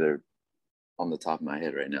particular on the top of my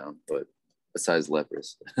head right now, but besides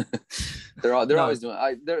Lepers, they're always doing.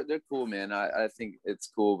 They're cool, man. I think it's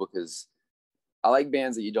cool because I like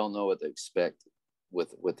bands that you don't know what to expect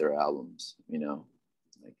with their albums, you know.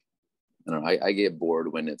 Like, I don't know, I get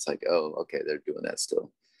bored when it's like, oh, okay, they're doing that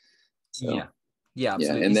still. So, yeah,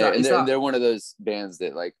 absolutely. And they're one of those bands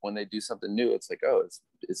that like when they do something new, it's like, oh,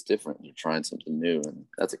 it's different. You're trying something new, and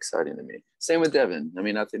that's exciting to me. Same with Devin. I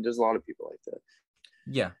mean, I think there's a lot of people like that.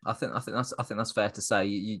 Yeah, I think that's fair to say.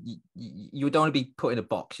 You don't want to be put in a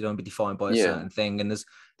box. You don't want to be defined by a certain thing, and there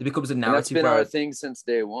becomes a narrative. And that's been our thing since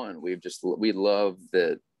day one. We love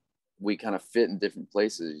that we kind of fit in different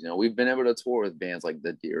places. You know, we've been able to tour with bands like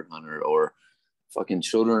the Deer Hunter or fucking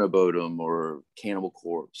Children of Bodom or Cannibal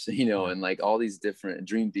Corpse, you know, and like all these different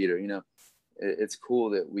Dream Theater. You know, it's cool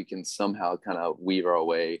that we can somehow kind of weave our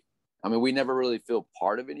way. I mean, we never really feel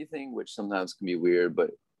part of anything, which sometimes can be weird, but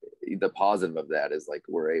the positive of that is like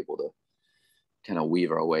we're able to kind of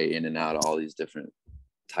weave our way in and out of all these different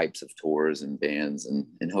types of tours and bands,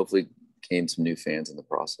 and hopefully gain some new fans in the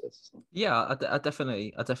process. So. Yeah, I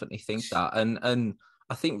definitely think that, and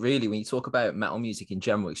I think really when you talk about metal music in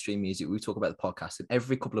general, extreme music, we talk about the podcast, and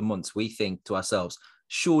every couple of months we think to ourselves,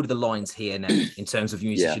 surely the line's here now in terms of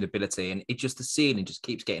musician ability, and it just the ceiling just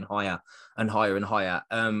keeps getting higher and higher and higher.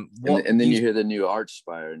 And then you hear the new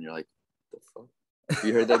Archspire, and you're like, what the fuck?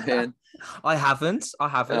 You heard that band? I haven't. Oh, I'll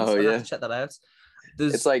have to check that out.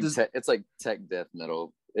 It's like tech death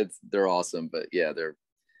metal. They're awesome, but yeah,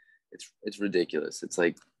 it's ridiculous. It's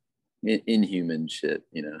like inhuman shit,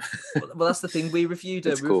 you know. Well, that's the thing. We reviewed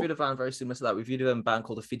a band very similar to that. We reviewed a band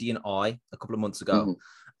called Ophidian Eye a couple of months ago,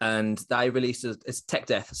 and they released it's tech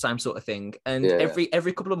death, same sort of thing. And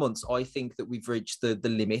every couple of months, I think that we've reached the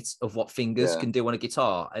limit of what fingers can do on a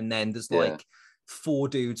guitar, and then there's like 4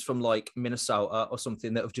 dudes from like Minnesota or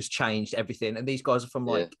something that have just changed everything, and these guys are from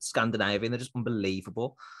like Scandinavia, and they're just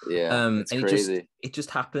unbelievable. It's and crazy. It just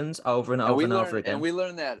happens over and over and over again. And we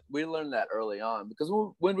learned that early on, because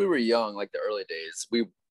when we were young, like the early days, we,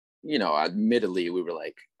 you know, admittedly we were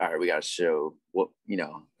like, all right, we got to show what, you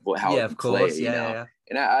know, how of course, you know.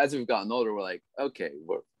 And as we've gotten older, we're like, okay,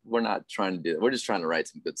 we're not trying to do that. We're just trying to write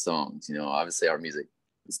some good songs, you know. Obviously our music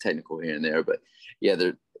is technical here and there, but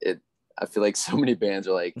I feel like so many bands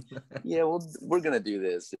are like, yeah, well, we're gonna do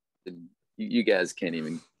this, and you guys can't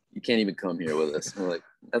even come here with us. And we're like,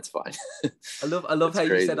 that's fine. I love how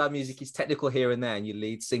you said our music is technical here and there, and your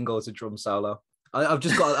lead single is a drum solo. I've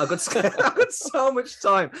got so much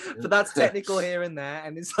time, but that's technical here and there,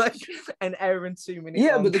 and it's like an hour and 2 minutes.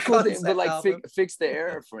 Yeah, but the cool thing, but like Fix the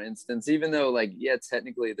Error, for instance, even though like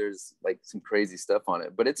technically there's like some crazy stuff on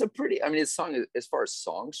it, but it's a pretty. I mean, it's song as far as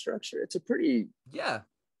song structure, it's a pretty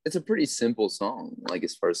simple song, like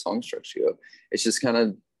as far as song structure go. It's just kind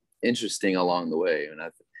of interesting along the way, and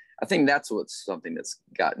I think that's something that's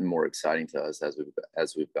gotten more exciting to us as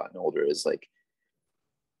we've gotten older, is like,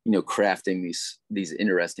 you know, crafting these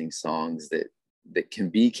interesting songs that can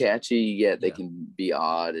be catchy, yet they can be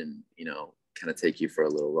odd, and, you know, kind of take you for a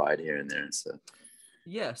little ride here and there.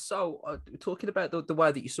 So talking about the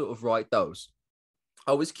way that you sort of write those,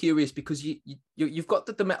 I was curious because you've got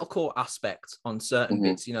the metalcore aspect on certain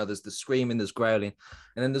bits. You know, there's the screaming, there's growling,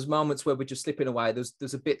 and then there's moments where we're just slipping away.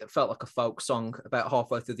 There's a bit that felt like a folk song about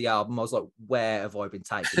halfway through the album. I was like, where have I been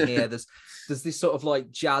taken here? There's this sort of like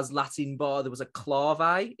jazz Latin bar. There was a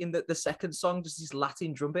clave in the second song, just this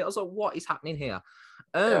Latin drum bit. I was like, what is happening here?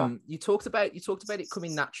 You talked about it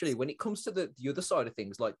coming naturally. When it comes to the other side of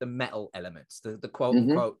things, like the metal elements, the quote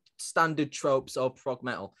unquote standard tropes of prog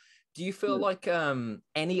metal. Do you feel like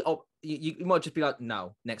you might just be like,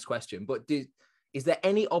 no, next question, but is there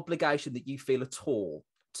any obligation that you feel at all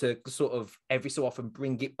to sort of every so often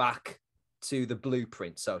bring it back to the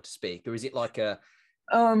blueprint, so to speak? Or is it like I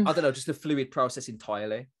don't know, just a fluid process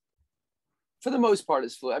entirely? For the most part,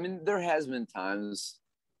 it's fluid. I mean, there has been times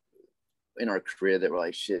in our career that we're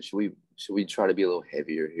like, shit, should we try to be a little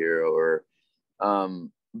heavier here? Or,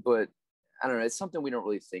 but I don't know. It's something we don't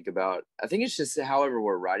really think about. I think it's just however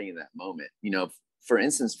we're writing in that moment. You know, for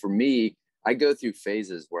instance, for me, I go through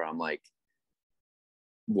phases where I'm like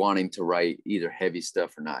wanting to write either heavy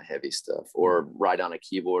stuff or not heavy stuff, or write on a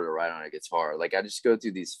keyboard or write on a guitar. Like I just go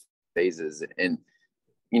through these phases. And,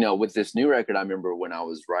 you know, with this new record, I remember when I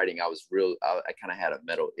was writing, I kind of had a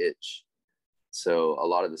metal itch. So a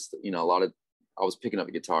lot of this, you know, I was picking up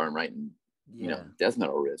a guitar and writing, you know, death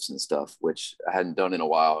metal riffs and stuff, which I hadn't done in a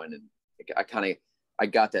while. And I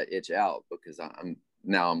got that itch out because I'm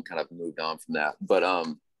kind of moved on from that. But,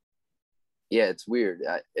 yeah, it's weird.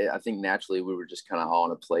 I think naturally we were just kind of all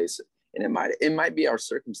in a place, and it might be our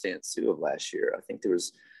circumstance too of last year. I think it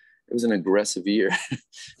was an aggressive year,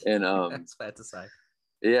 and that's fair to say.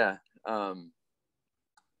 Yeah, I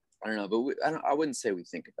don't know, but I wouldn't say we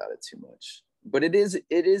think about it too much, but it is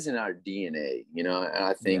in our DNA, you know. And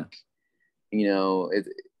I think, you know,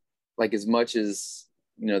 like as much as,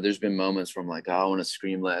 you know, there's been moments where I'm like, oh, I want to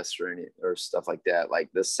scream less or stuff like that. Like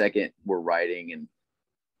the second we're writing and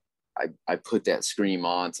I put that scream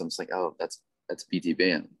on, so I'm just like, oh, that's BT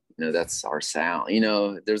Band, you know, that's our sound, you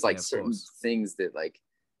know. There's like certain things that like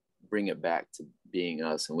bring it back to being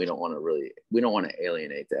us, and we don't want to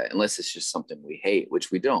alienate that unless it's just something we hate,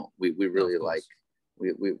 which we don't. We really like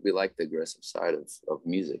we like the aggressive side of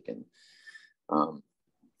music. And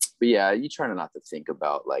but yeah, you try not to think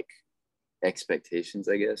about like expectations,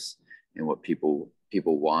 I guess, and what people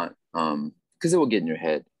want, because it will get in your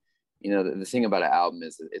head. You know, the thing about an album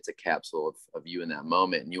is it's a capsule of you in that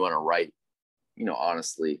moment, and you want to write, you know,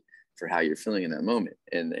 honestly for how you're feeling in that moment.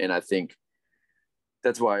 And I think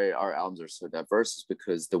that's why our albums are so diverse, is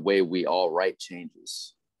because the way we all write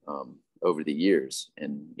changes over the years.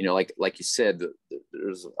 And, you know, like you said,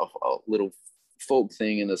 there's a little folk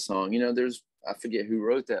thing in the song, you know, I forget who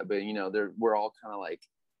wrote that, but, you know, we're all kind of like,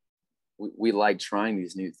 we like trying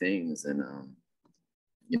these new things, and,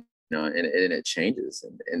 you know, and it changes.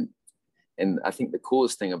 And I think the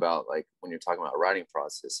coolest thing about, like, when you're talking about writing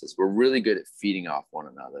process is we're really good at feeding off one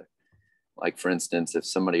another. Like, for instance, if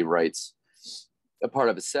somebody writes a part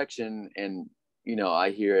of a section and, you know, I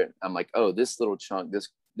hear it, I'm like, oh, this little chunk, this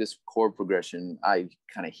chord progression, I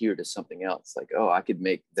kind of hear to something else. Like, oh, I could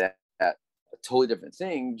make that a totally different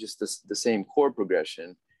thing, just the same chord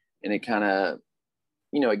progression. And it kind of,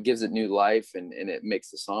 you know, it gives it new life, and it makes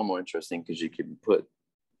the song more interesting, because you can put,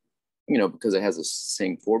 you know, because it has the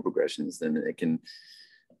same chord progressions, then it can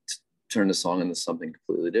turn the song into something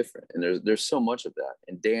completely different. And there's so much of that.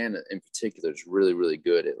 And Dan in particular is really, really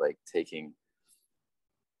good at like taking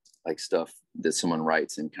like stuff that someone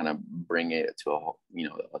writes and kind of bring it to a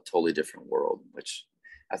totally different world, which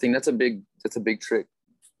I think that's a big trick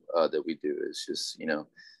that we do. Is just, you know,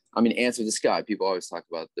 I mean, Answer the Sky, people always talk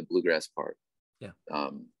about the bluegrass part. Yeah.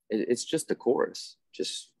 It's just the chorus,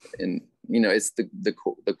 and, you know, it's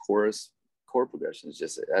the chorus chord progression is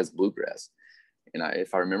just as bluegrass. And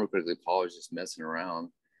if I remember correctly, Paul was just messing around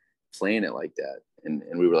playing it like that, and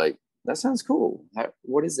we were like, that sounds cool.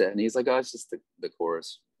 What is that? And he's like, oh, it's just the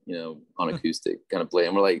chorus, you know, on acoustic kind of play.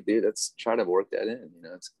 And we're like, dude, let's try to work that in, you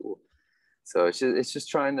know, it's cool. So it's just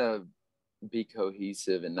trying to be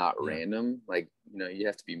cohesive and not random. Like, you know, you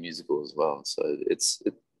have to be musical as well. So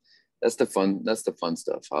that's the fun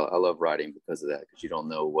stuff. I love writing because of that, because you don't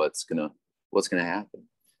know what's gonna happen.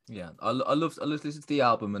 Yeah, I love listening to the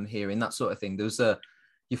album and hearing that sort of thing. There was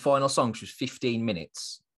your final song, which was 15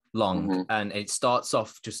 minutes long, and it starts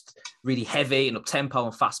off just really heavy and up tempo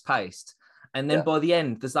and fast paced, and then by the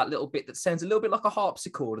end, there's that little bit that sounds a little bit like a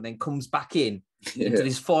harpsichord, and then comes back into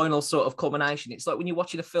this final sort of culmination. It's like when you're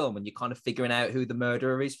watching a film and you're kind of figuring out who the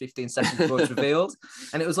murderer is 15 seconds before it's revealed,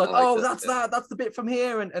 and it was like, that's the bit from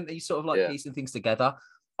here, and you sort of like piecing things together.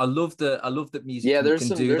 I love that music. Yeah, there's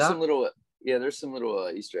some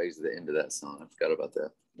little Easter eggs at the end of that song. I forgot about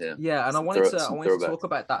that. Yeah, and I wanted to talk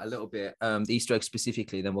about that a little bit, the Easter eggs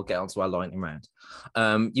specifically, then we'll get on to our lightning round.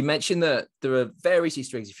 You mentioned that there are various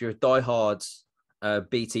Easter eggs. If you're a diehard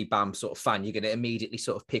BT Bam sort of fan, you're going to immediately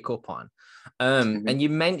sort of pick up on. And you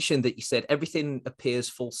mentioned that you said everything appears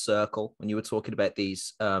full circle when you were talking about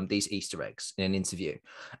these Easter eggs in an interview.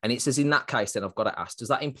 And it says, in that case, then I've got to ask, does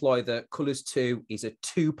that imply that Colours 2 is a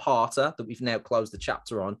two-parter that we've now closed the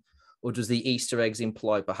chapter on? Or does the Easter eggs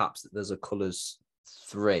imply perhaps that there's a Colours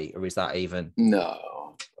 3, or is that even?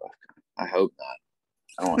 No, I hope not.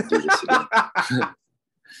 I don't want to do this again.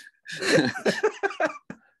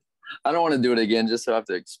 I don't want to do it again just so I have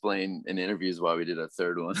to explain in interviews why we did a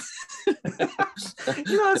third one.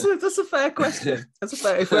 That's a fair question. That's a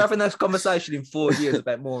fair. If we're having this conversation in 4 years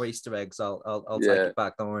about more Easter eggs, I'll take it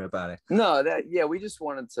back. Don't worry about it. No, we just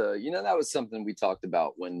wanted to, that was something we talked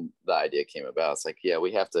about when the idea came about. It's like,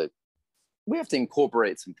 we have to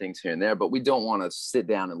incorporate some things here and there, but we don't want to sit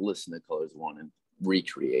down and listen to Colors One and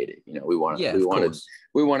recreate it. We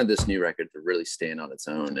wanted this new record to really stand on its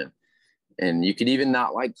own, and you could even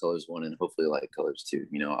not like Colors One and hopefully like Colors Two.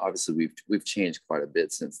 Obviously we've changed quite a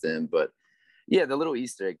bit since then, but the little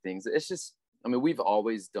Easter egg things, it's just, we've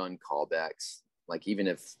always done callbacks, like even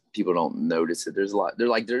if people don't notice it, there's a lot,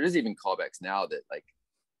 there is even callbacks now that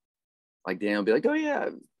like Dan will be like, oh yeah,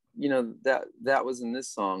 that was in this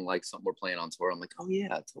song, like something we're playing on tour. I'm like, oh yeah,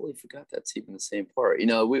 I totally forgot that's even the same part.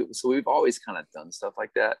 So we've always kind of done stuff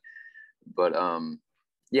like that. But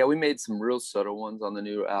we made some real subtle ones on the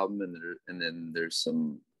new album, and then there's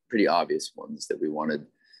some pretty obvious ones that we wanted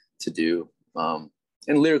to do.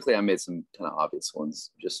 And lyrically, I made some kind of obvious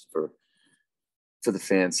ones just for the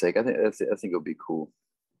fans' sake. I think it'll be cool,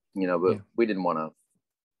 but we didn't want to,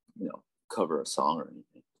 cover a song or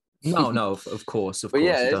anything. No, of course. But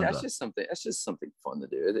that's just something fun to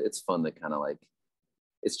do. It's fun to kind of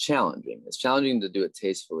it's challenging. It's challenging to do it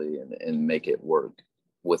tastefully and make it work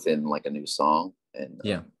within like a new song. And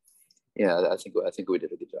I think we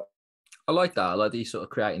did a good job. I like that. I like that you sort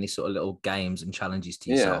of creating these sort of little games and challenges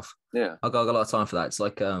to yourself. Yeah. I got a lot of time for that. It's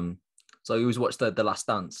like so you always watch the Last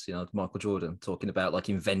Dance, Michael Jordan talking about like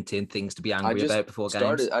inventing things to be angry about before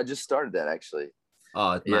games. I just started that actually.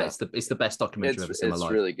 Oh man, it's the best documentary I've ever seen in my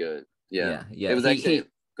life. It's really good. Yeah. It was actually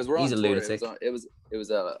because we're on he's a tour. lunatic. It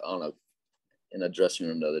was on in a dressing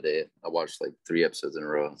room the other day. I watched like 3 episodes in a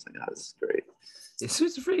row. I was like, this is great. It's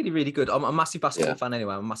really, really good. I'm a massive basketball fan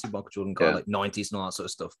anyway. I'm a massive Michael Jordan guy, like 90s and all that sort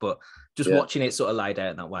of stuff. But just watching it sort of laid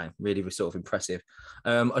out in that way, really sort of impressive.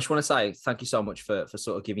 I just want to say thank you so much for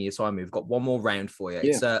sort of giving your time. We've got one more round for you.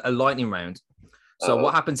 Yeah. It's a lightning round. So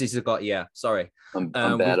what happens is I'm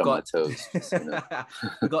bad on my toes.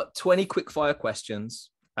 We've got 20 quick fire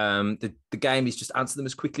questions. The game is just answer them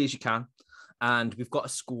as quickly as you can. And we've got a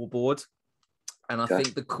scoreboard. And I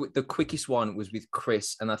think the quickest one was with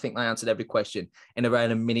Chris. And I think they answered every question in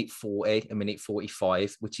around a minute 40, a minute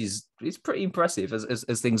 45, which is pretty impressive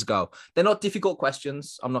as things go. They're not difficult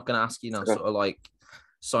questions. I'm not going to ask, sort of like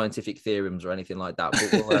scientific theorems or anything like that,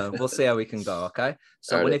 but we'll see how we can go. Okay,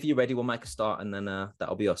 so whenever you're ready, we'll make a start, and then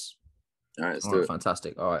that'll be us. All right, let's do it.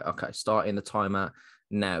 Fantastic. All right, okay, starting the timer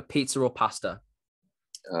now. Pizza or pasta?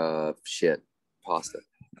 Pasta.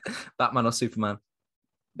 Batman or Superman?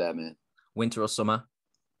 Batman. Winter or summer?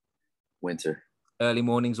 Winter. Early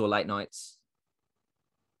mornings or late nights?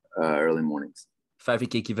 Early mornings.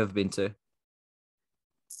 Favorite gig you've ever been to?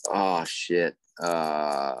 Oh shit.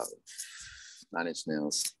 9 Inch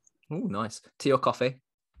Nails. Oh, nice. Tea or coffee?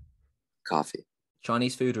 Coffee.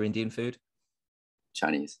 Chinese food or Indian food?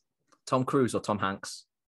 Chinese. Tom Cruise or Tom Hanks?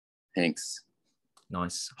 Hanks.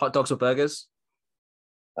 Nice. Hot dogs or burgers?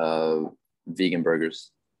 Vegan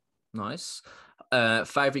burgers. Nice.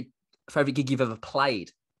 Favorite gig you've ever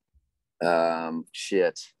played?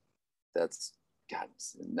 Shit. That's God.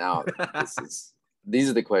 Now these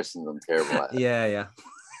are the questions I'm terrible at. Yeah.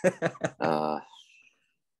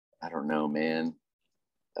 I don't know, man.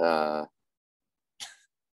 That's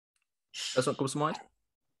what comes to mind.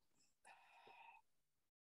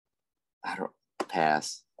 I don't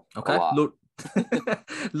pass. Okay.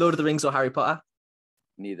 Lord of the Rings or Harry Potter?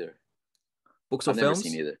 Neither. Books or I've films? Never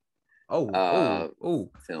seen either.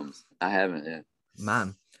 Oh. Films. I haven't. Yeah.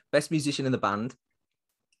 Man, best musician in the band?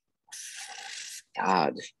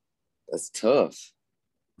 God, that's tough.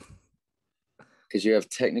 Because you have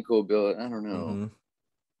technical ability. I don't know.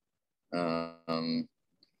 Mm-hmm.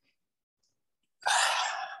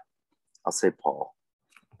 I'll say Paul.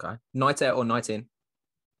 Okay. Night out or night in?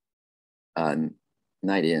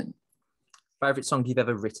 Night in. Favorite song you've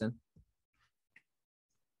ever written?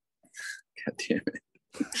 God damn it.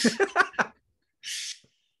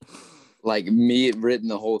 Like me written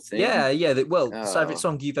the whole thing? Yeah. Favorite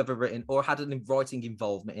song you've ever written or had an writing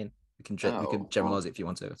involvement in? We can generalize it if you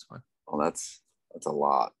want to. It's fine. Well, that's a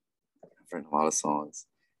lot. I've written a lot of songs.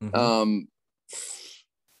 Mm-hmm.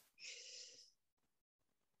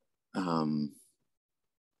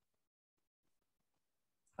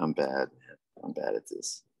 I'm bad. I'm bad at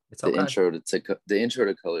this. It's okay. The intro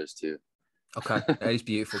to Colors too. Okay, that is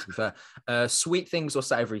beautiful. To be fair, sweet things or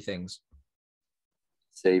savory things?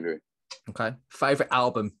 Savory. Okay. Favorite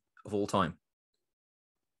album of all time?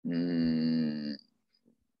 I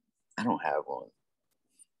don't have one.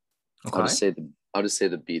 Okay. I'll just say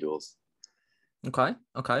the Beatles. Okay.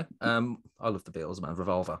 I love the Beatles, man.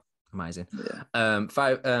 Revolver, amazing. Yeah.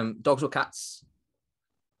 Dogs or cats?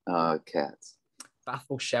 Cats. Bath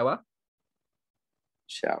or shower?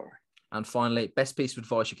 Shower. And finally, best piece of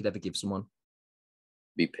advice you could ever give someone?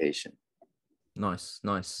 Be patient. Nice.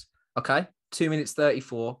 Okay, 2 minutes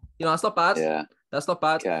 34. That's not bad. Yeah. That's not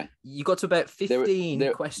bad. Okay. You got to about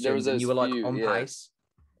 15 questions, and you were like on pace.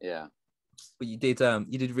 Yeah. But you did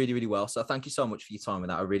really, really well. So thank you so much for your time with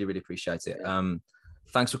that. I really, really appreciate it. Yeah.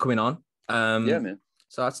 Thanks for coming on. Yeah, man.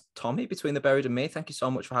 So that's Tommy between the buried and me. Thank you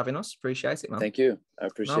so much for having us. Appreciate it, man. Thank you. I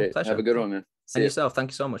appreciate it. Pleasure. Have a good one, man. And yourself.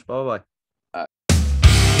 Thank you so much. Bye bye.